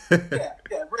principle. yeah,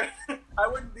 I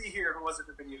wouldn't be here if it wasn't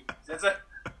for video games.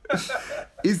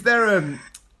 Is there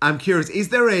I'm curious, is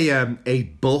there a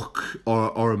book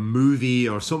or a movie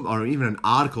or even an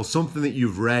article, something that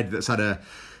you've read that's had a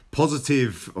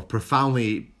positive or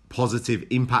profoundly positive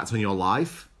impact on your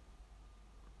life?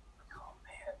 Oh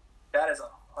man, that's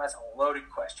a loaded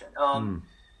question.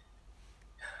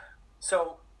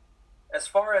 So as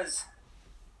far as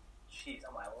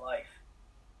on my life,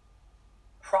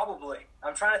 probably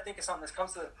I'm trying to think of something that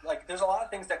comes to, like, there's a lot of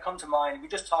things that come to mind. We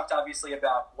just talked obviously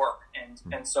about work,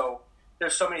 and so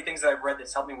there's so many things that I've read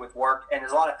that's helped me with work, and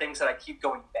there's a lot of things that I keep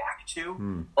going back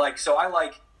to. Like, so I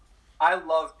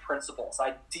love principles.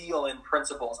 I deal in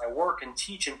principles. I work and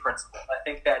teach in principles. I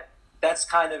think that's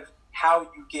kind of how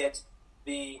you get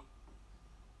the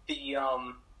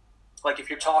like,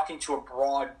 if you're talking to a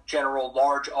broad, general,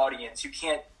 large audience, you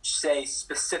can't say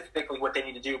specifically what they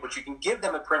need to do, but you can give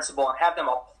them a principle and have them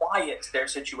apply it to their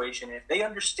situation. And if they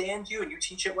understand you and you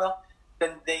teach it well,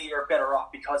 then they are better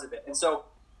off because of it. And so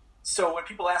when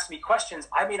people ask me questions,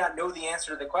 I may not know the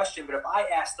answer to the question, but if I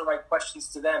ask the right questions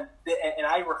to them and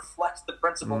I reflect the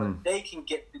principle, then they can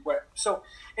get where. So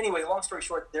anyway, long story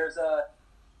short, there's an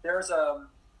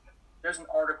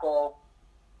article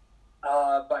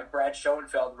by Brad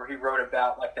Schoenfeld where he wrote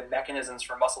about like the mechanisms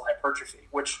for muscle hypertrophy,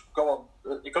 which goes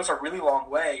a really long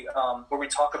way, where we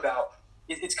talk about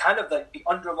it's kind of like the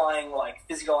underlying like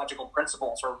physiological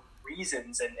principles or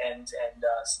reasons and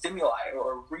stimuli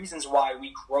or reasons why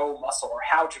we grow muscle or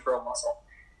how to grow muscle,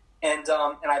 and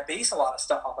I base a lot of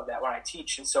stuff off of that when I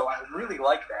teach, and so I really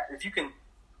like that. If you can,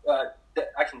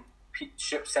 I can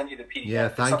send you the PDF. Yeah,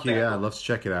 thank you. Yeah, I'd love to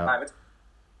check it out.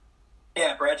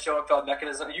 Yeah, Brad Schoenfeld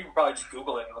mechanism. You can probably just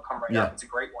Google it; it'll come right up. It's a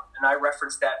great one, and I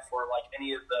reference that for like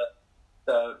any of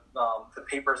the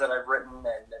papers that I've written and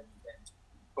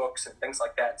books and things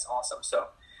like that. It's awesome. So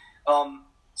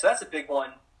that's a big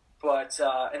one. But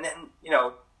and then, you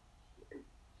know,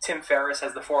 Tim Ferriss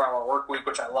has the 4-Hour Work Week,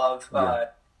 which I love. I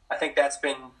think that's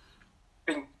been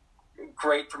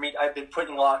great for me. I've been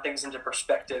putting a lot of things into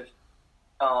perspective.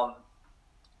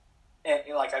 And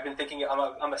like, I've been thinking,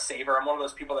 I'm a saver. I'm one of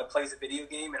those people that plays a video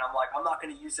game, and I'm like, I'm not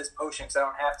going to use this potion because I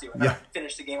don't have to. And I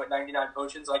finish the game with 99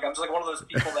 potions. Like, I'm just like one of those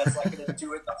people that's like going to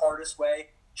do it the hardest way,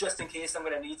 just in case I'm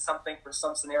going to need something for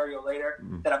some scenario later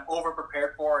that I'm over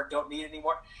prepared for and don't need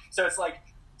anymore. So it's like,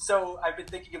 so I've been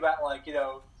thinking about, like, you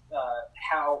know,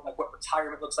 how, like, what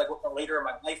retirement looks like, what the later in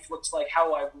my life looks like,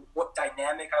 what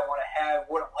dynamic I want to have,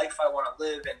 what life I want to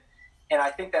live, and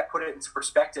I think that put it into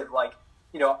perspective. Like,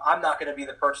 I'm not going to be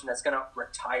the person that's going to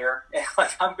retire. And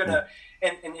like, I'm going to,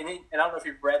 and I don't know if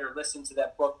you've read or listened to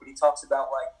that book, but he talks about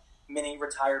like mini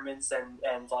retirements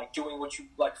and like doing what you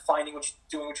like,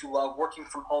 doing what you love, working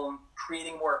from home,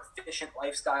 creating more efficient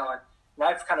lifestyle. And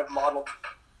I've kind of modeled,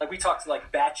 like we talked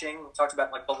like batching, we talked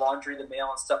about like the laundry, the mail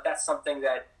and stuff. That's something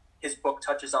that his book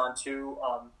touches on too.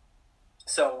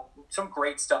 So some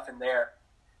great stuff in there.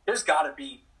 There's got to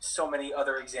be so many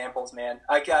other examples, man.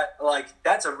 I got like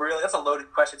that's a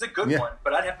loaded question. It's a good one,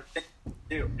 but I'd have to think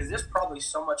too, because there's probably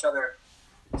so much other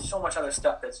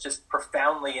stuff that's just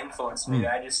profoundly influenced me.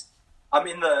 I'm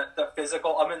in like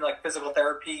physical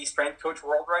therapy, strength coach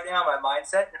world right now. My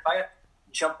mindset, and if I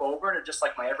jump over to just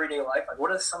like my everyday life, like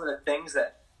what are some of the things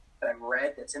that I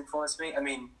read that's influenced me? I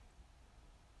mean,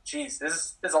 geez,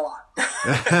 there's a lot.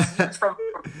 It's from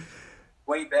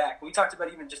way back. We talked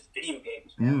about even just video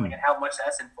games, man, like, and how much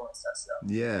that's influenced us.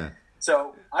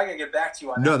 So I gotta get back to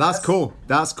you on that. No, that's cool.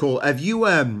 That's cool. Have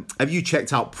you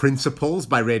checked out Principles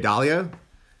by Ray Dalio?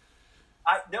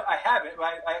 No, I haven't.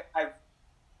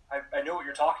 I know what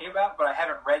you're talking about, but I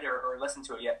haven't read or listened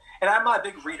to it yet. And I'm not a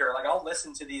big reader. Like I'll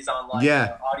listen to these online.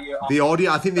 Audio.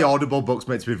 I think the Audible book's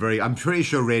meant to be very. I'm pretty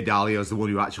sure Ray Dalio is the one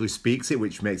who actually speaks it,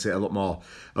 which makes it a lot more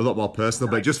personal.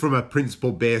 But just from a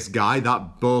principle-based guy,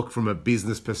 that book, from a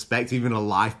business perspective, even a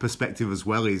life perspective as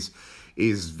well, is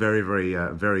very, very,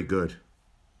 very good.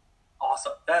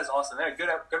 Awesome. That is awesome.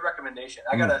 Good recommendation.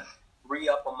 I gotta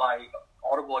re-up on my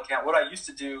Audible account. What I used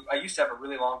to do, I used to have a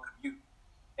really long commute,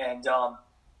 and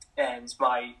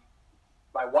my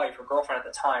wife or girlfriend at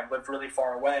the time lived really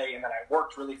far away, and then I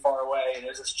worked really far away, and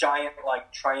there's this giant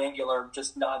like triangular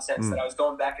just nonsense that I was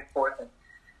going back and forth,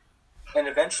 and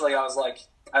eventually I was like,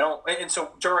 and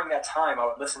so during that time I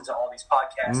would listen to all these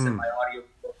podcasts and my audio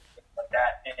book, like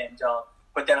that, and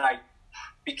but then I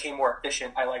became more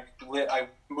efficient. I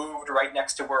moved right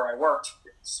next to where I worked,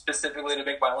 specifically to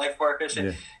make my life more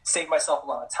efficient, saved myself a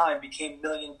lot of time, became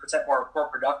 1,000,000% more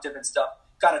productive and stuff.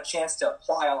 Got a chance to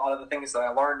apply a lot of the things that I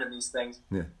learned in these things,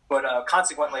 but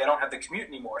consequently, I don't have the commute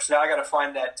anymore. So now I got to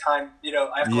find that time.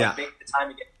 I have to make the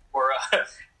time again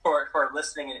for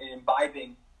listening and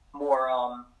imbibing more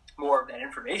of that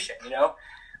information.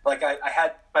 Like I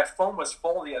had my phone was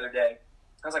full the other day.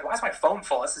 I was like, why is my phone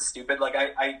full? This is stupid. Like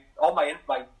all my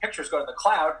pictures go to the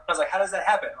cloud. I was like, how does that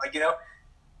happen? Like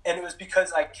and it was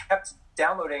because I kept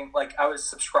downloading. Like I was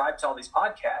subscribed to all these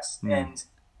podcasts and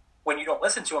when you don't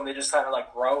listen to them, they just kind of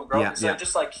like grow and grow. So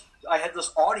just like I had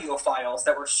those audio files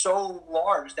that were so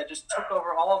large that just took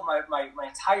over all of my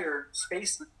entire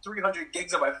space, 300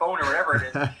 gigs of my phone or whatever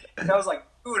it is. And I was like,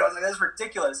 that's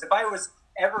ridiculous. If I was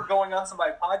ever going onto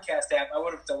my podcast app, I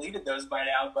would have deleted those by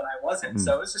now, but I wasn't.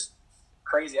 So it's just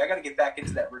crazy. I got to get back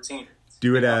into that routine.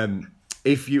 Do it.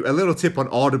 A little tip on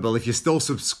Audible, if you're still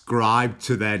subscribed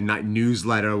to their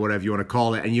newsletter or whatever you want to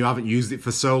call it, and you haven't used it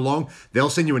for so long, they'll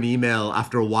send you an email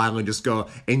after a while and just go,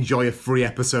 enjoy a free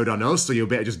episode on us. So you'll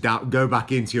be able to just go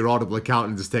back into your Audible account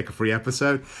and just take a free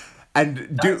episode.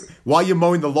 And while you're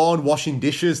mowing the lawn, washing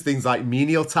dishes, things like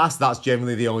menial tasks, that's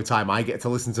generally the only time I get to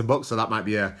listen to books. So that might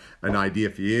be an idea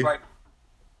for you. Right.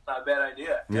 Not a bad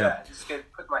idea. Yeah. Just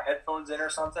put my headphones in or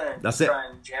something and try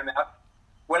and jam out.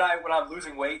 When I'm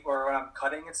losing weight or when I'm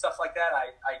cutting and stuff like that,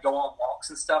 I go on walks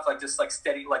and stuff, like just like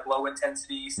steady, like low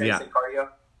intensity, steady state cardio.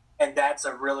 And that's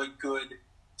a really good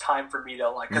time for me to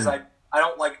like, because I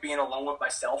don't like being alone with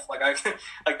myself. Like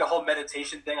like the whole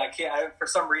meditation thing, for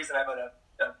some reason I have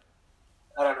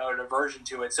an aversion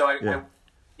to it. So I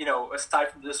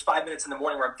aside from just 5 minutes in the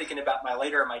morning where I'm thinking about my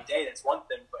later in my day, that's one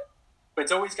thing, but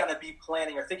it's always got to be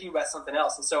planning or thinking about something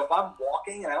else. And so if I'm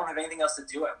walking and I don't have anything else to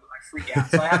do, I freak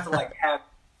out. So I have to like have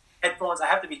headphones. I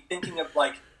have to be thinking of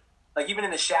like even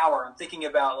in the shower, I'm thinking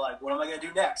about like, what am I going to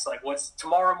do next? Like, what's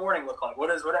tomorrow morning look like? What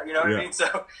you know what I mean?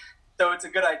 So it's a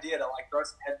good idea to like throw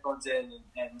some headphones in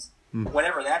and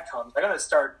whenever that comes, I got to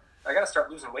start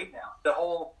losing weight now. The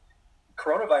whole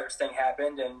coronavirus thing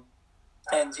happened and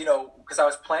because I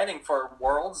was planning for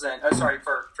Worlds and for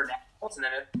Nationals and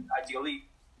then ideally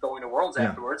going to Worlds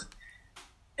afterwards.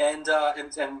 And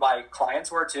my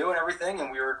clients were too and everything,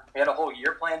 and we had a whole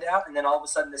year planned out, and then all of a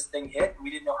sudden this thing hit, and we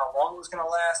didn't know how long it was going to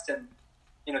last, and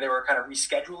they were kind of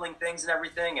rescheduling things and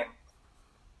everything,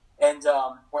 and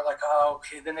we're like, oh,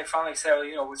 okay. Then they finally said,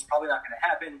 it's probably not going to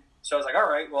happen. So I was like, all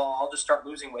right, well, I'll just start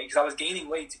losing weight because I was gaining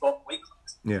weight to go up weight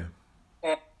class. Yeah.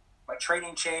 And my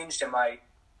training changed and my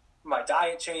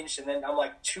diet changed, and then I'm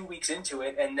like 2 weeks into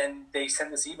it, and then they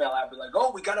send this email out, be like,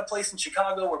 oh, we got a place in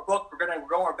Chicago, we're booked, we're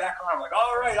back on. I'm like,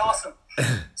 all right, awesome.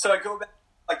 So I go back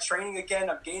like training again.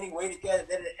 I'm gaining weight again, and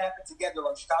then it happens again. They're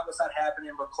like, Chicago's not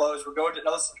happening. We're closed. We're going to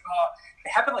another. Like, oh, it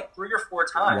happened like 3 or 4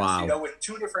 times. Wow. You know, with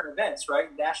 2 different events,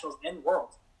 right? Nationals and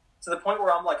World. To the point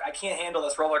where I'm like, I can't handle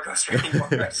this roller coaster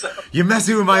anymore. So, you're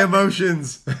messing with my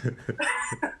emotions.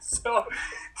 so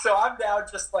I'm now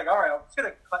just like, all right, I'm just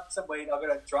gonna cut some weight. I'm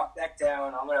gonna drop back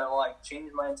down. I'm gonna like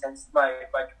change my intensity, my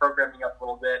programming up a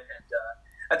little bit.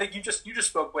 And I think you just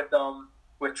spoke with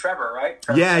Trevor, right?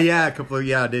 Trevor,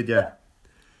 yeah, I did, yeah.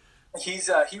 He's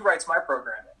he writes my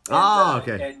programming. And,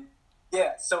 okay. And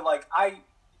yeah, so like I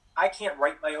can't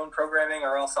write my own programming,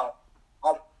 or else I'll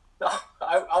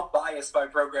bias my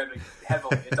programming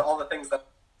heavily into all the things that,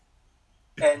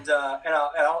 and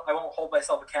I won't hold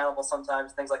myself accountable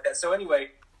sometimes, things like that. So anyway,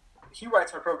 he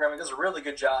writes my programming, does a really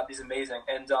good job. He's amazing,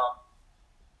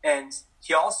 and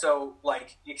he also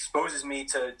like exposes me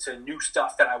to new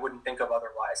stuff that I wouldn't think of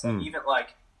otherwise. Like even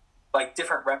like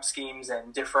different rep schemes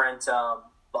and different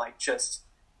like just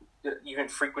even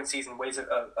frequencies and ways of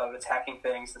attacking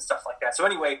things and stuff like that. So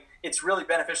anyway, it's really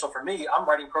beneficial for me. I'm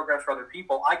writing programs for other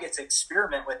people. I get to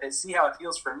experiment with it, see how it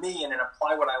feels for me, and then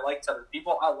apply what I like to other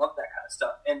people. I love that kind of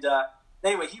stuff. And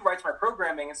anyway, he writes my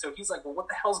programming, and so he's like, well, what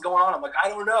the hell's going on? I'm like, I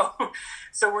don't know.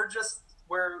 So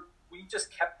we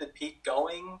just kept the peak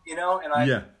going, you know, and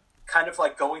I kind of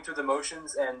like going through the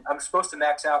motions, and I'm supposed to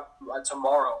max out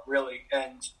tomorrow, really.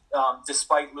 And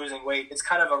despite losing weight, it's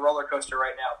kind of a roller coaster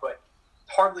right now, but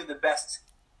hardly the best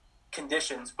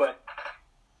conditions, but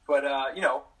you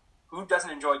know, who doesn't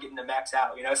enjoy getting to max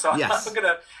out, you know? So yes. I'm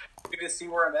gonna see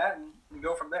where I'm at and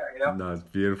go from there, you know? No, it's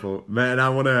beautiful, man. I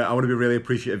wanna be really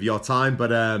appreciative of your time,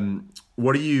 but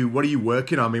what are you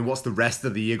working on? I mean, what's the rest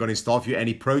of the year going to install for you?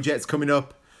 Any projects coming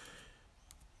up?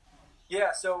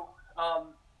 Yeah, so I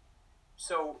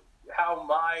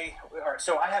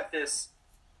have this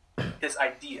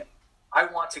idea. I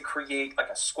want to create like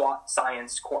a squat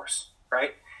science course,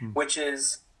 right? Which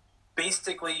is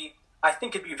basically, I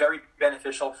think it'd be very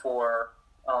beneficial for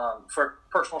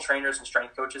personal trainers and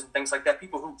strength coaches and things like that,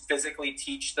 people who physically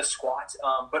teach the squat,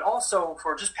 but also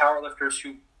for just powerlifters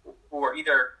who are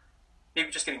either maybe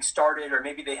just getting started, or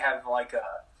maybe they have like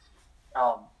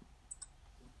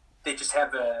they just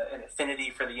have an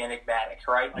affinity for the enigmatic,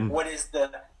 right? Like what is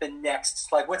the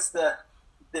next, like what's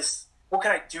what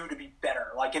can I do to be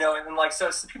better? Like, you know, and like, so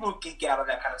it's the people who geek out on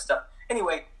that kind of stuff.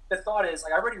 Anyway, the thought is,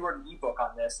 like, I already wrote an ebook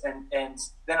on this, and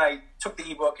then I took the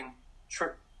ebook and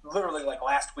literally like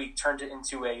last week turned it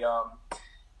into a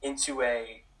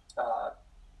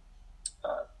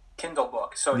Kindle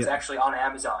book. So it's actually on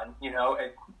Amazon, you know,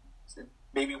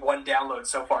 maybe 1 download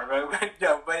so far, right?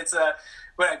 No, but it's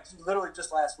but I literally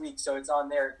just last week, so it's on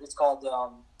there. It's called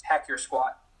Hack Your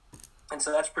Squat, and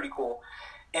so that's pretty cool.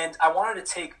 And I wanted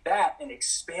to take that and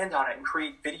expand on it and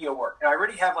create video work. And I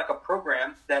already have like a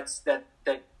program that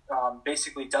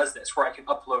basically does this, where I can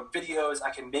upload videos, I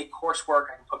can make coursework,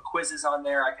 I can put quizzes on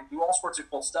there, I can do all sorts of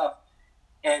cool stuff.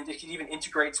 And it even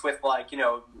integrates with like, you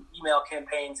know, email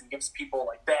campaigns and gives people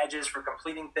like badges for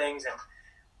completing things.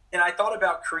 And I thought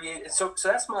about creating, so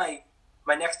that's my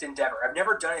next endeavor. I've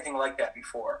never done anything like that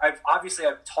before. I've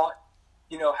taught,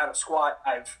 you know, how to squat.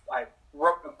 I've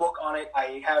wrote a book on it.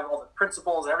 I have all the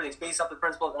principles, and everything's based off the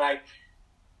principles, and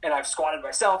I've squatted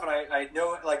myself, and I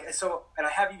know, like, so, and I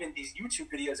have even these YouTube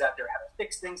videos out there how to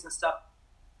fix things and stuff,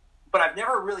 but I've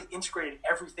never really integrated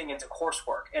everything into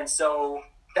coursework. And so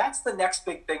that's the next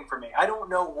big thing for me. I don't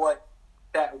know what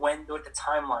the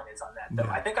timeline is on that,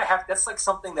 though. I think that's like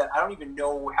something that I don't even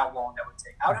know how long that would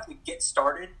take. I would have to get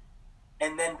started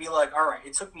and then be like, all right,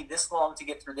 it took me this long to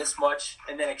get through this much,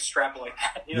 and then extrapolate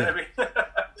that, you know what I mean?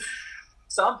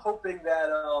 So I'm hoping that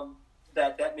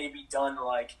that may be done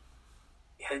like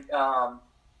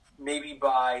maybe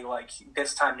by like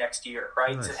this time next year,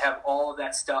 right? Nice. To have all of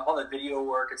that stuff, all the video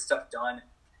work and stuff done.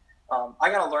 I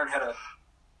got to learn how to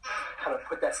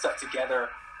put that stuff together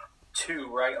too,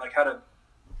 right? Like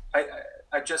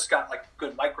I just got like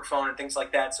good microphone and things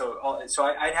like that. So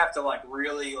I'd have to like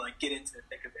really like get into the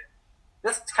thick of it.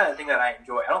 That's the kind of thing that I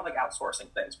enjoy. I don't like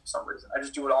outsourcing things for some reason. I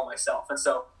just do it all myself. And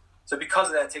so because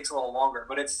of that, it takes a little longer,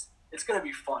 but it's going to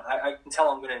be fun. I can tell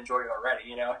I'm going to enjoy it already,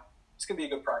 you know? It's going to be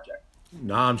a good project.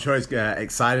 No, I'm sure it's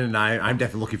exciting, and I'm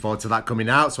definitely looking forward to that coming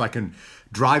out, so I can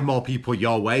drive more people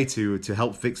your way to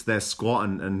help fix their squat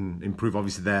and improve,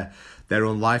 obviously, their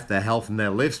own life, their health, and their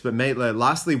lifts. But mate,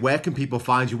 lastly, where can people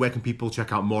find you? Where can people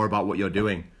check out more about what you're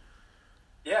doing?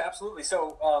 Yeah, absolutely.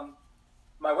 So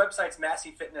my website's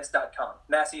masifitness.com.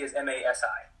 Masi is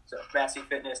M-A-S-I, so Masi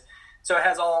Fitness. So it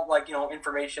has all, like, you know,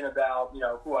 information about, you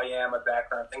know, who I am, my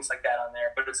background, things like that on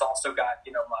there. But it's also got,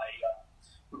 you know, my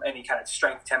any kind of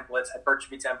strength templates,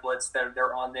 hypertrophy templates.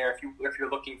 They're on there if you're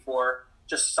looking for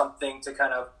just something to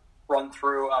kind of run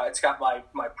through. It's got my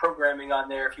programming on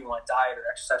there if you want diet or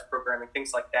exercise programming,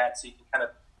 things like that. So you can kind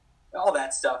of all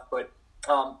that stuff. But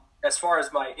as far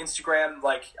as my Instagram,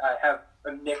 like I have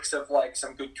a mix of like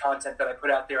some good content that I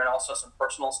put out there and also some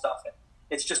personal stuff. And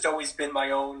it's just always been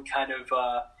my own kind of.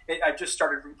 I just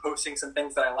started reposting some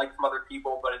things that I like from other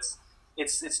people, but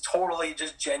it's totally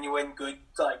just genuine good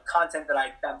like content that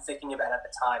I'm thinking about at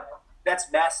the time. That's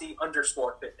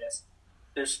Masi_fitness.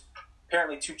 There's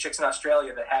apparently 2 chicks in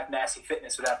Australia that have Masi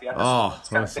Fitness without the underscore. Oh,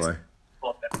 honestly.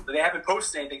 But they haven't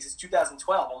posted anything since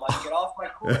 2012. I'm like, get off my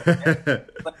cool.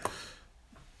 Like,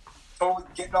 totally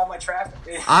getting all my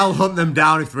traffic. I'll hunt them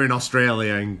down if they're in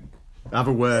Australia and have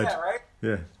a word. Yeah, right?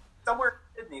 Yeah. Somewhere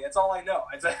in Sydney. That's all I know.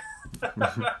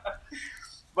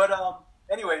 But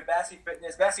anyway, Masi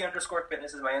Fitness,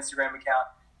 Masi_fitness is my Instagram account.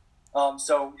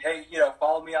 So hey,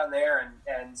 follow me on there,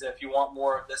 and if you want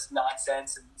more of this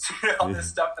nonsense and this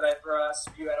stuff that I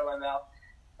spew out of my mouth,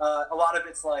 a lot of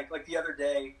it's like the other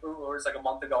day, or it was like a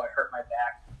month ago, I hurt my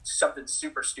back, something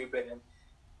super stupid, and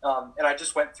I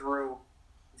just went through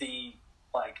the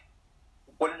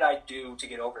what did I do to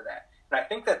get over that, and I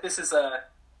think that this is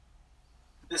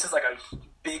like a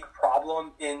big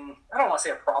problem I don't want to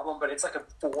say a problem, but it's like a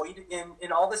void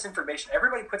in all this information.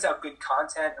 Everybody puts out good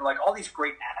content, and like all these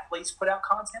great athletes put out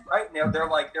content, right? And they're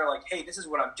like, hey, this is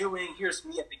what I'm doing. Here's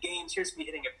me at the games. Here's me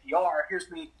hitting a PR. Here's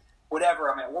me,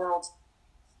 whatever. I'm at Worlds.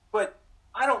 But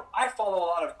I follow a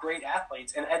lot of great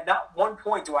athletes, and at not one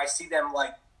point do I see them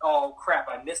like, oh crap,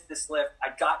 I missed this lift. I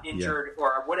got injured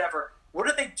or whatever. What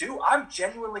do they do? I'm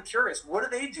genuinely curious. What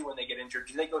do they do when they get injured?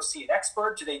 Do they go see an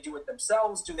expert? Do they do it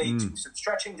themselves? Do they do some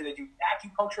stretching? Do they do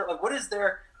acupuncture? Like, what's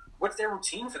their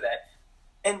routine for that?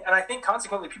 And I think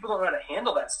consequently people don't know how to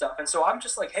handle that stuff. And so I'm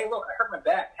just like, hey, look, I hurt my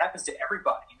back. It happens to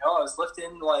everybody. I was lifting,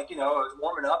 I was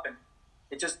warming up, and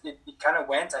it kind of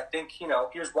went. I think,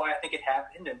 here's why I think it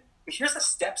happened. But here's the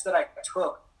steps that I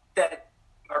took that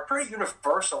are pretty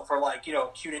universal for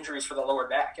acute injuries for the lower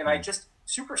back. And I just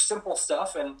super simple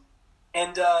stuff.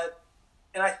 And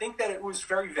I think that it was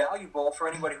very valuable for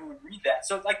anybody who would read that.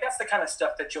 So, that's the kind of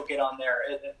stuff that you'll get on there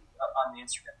on the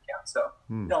Instagram account. So,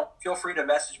 feel free to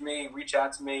message me, reach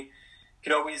out to me. You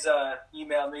can always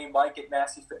email me,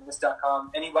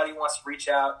 mike@masifitness.com. Anybody wants to reach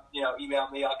out, email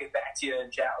me. I'll get back to you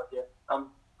and chat with you.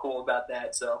 I'm cool about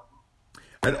that. So,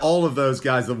 and all of those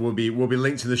guys will be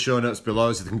linked in the show notes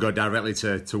below, so they can go directly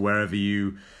to wherever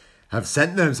you have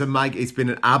sent them. So, Mike, it's been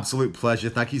an absolute pleasure.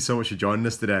 Thank you so much for joining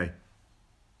us today.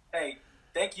 Hey,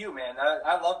 thank you, man.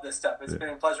 I love this stuff. It's been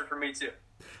a pleasure for me, too.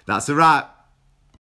 That's a wrap.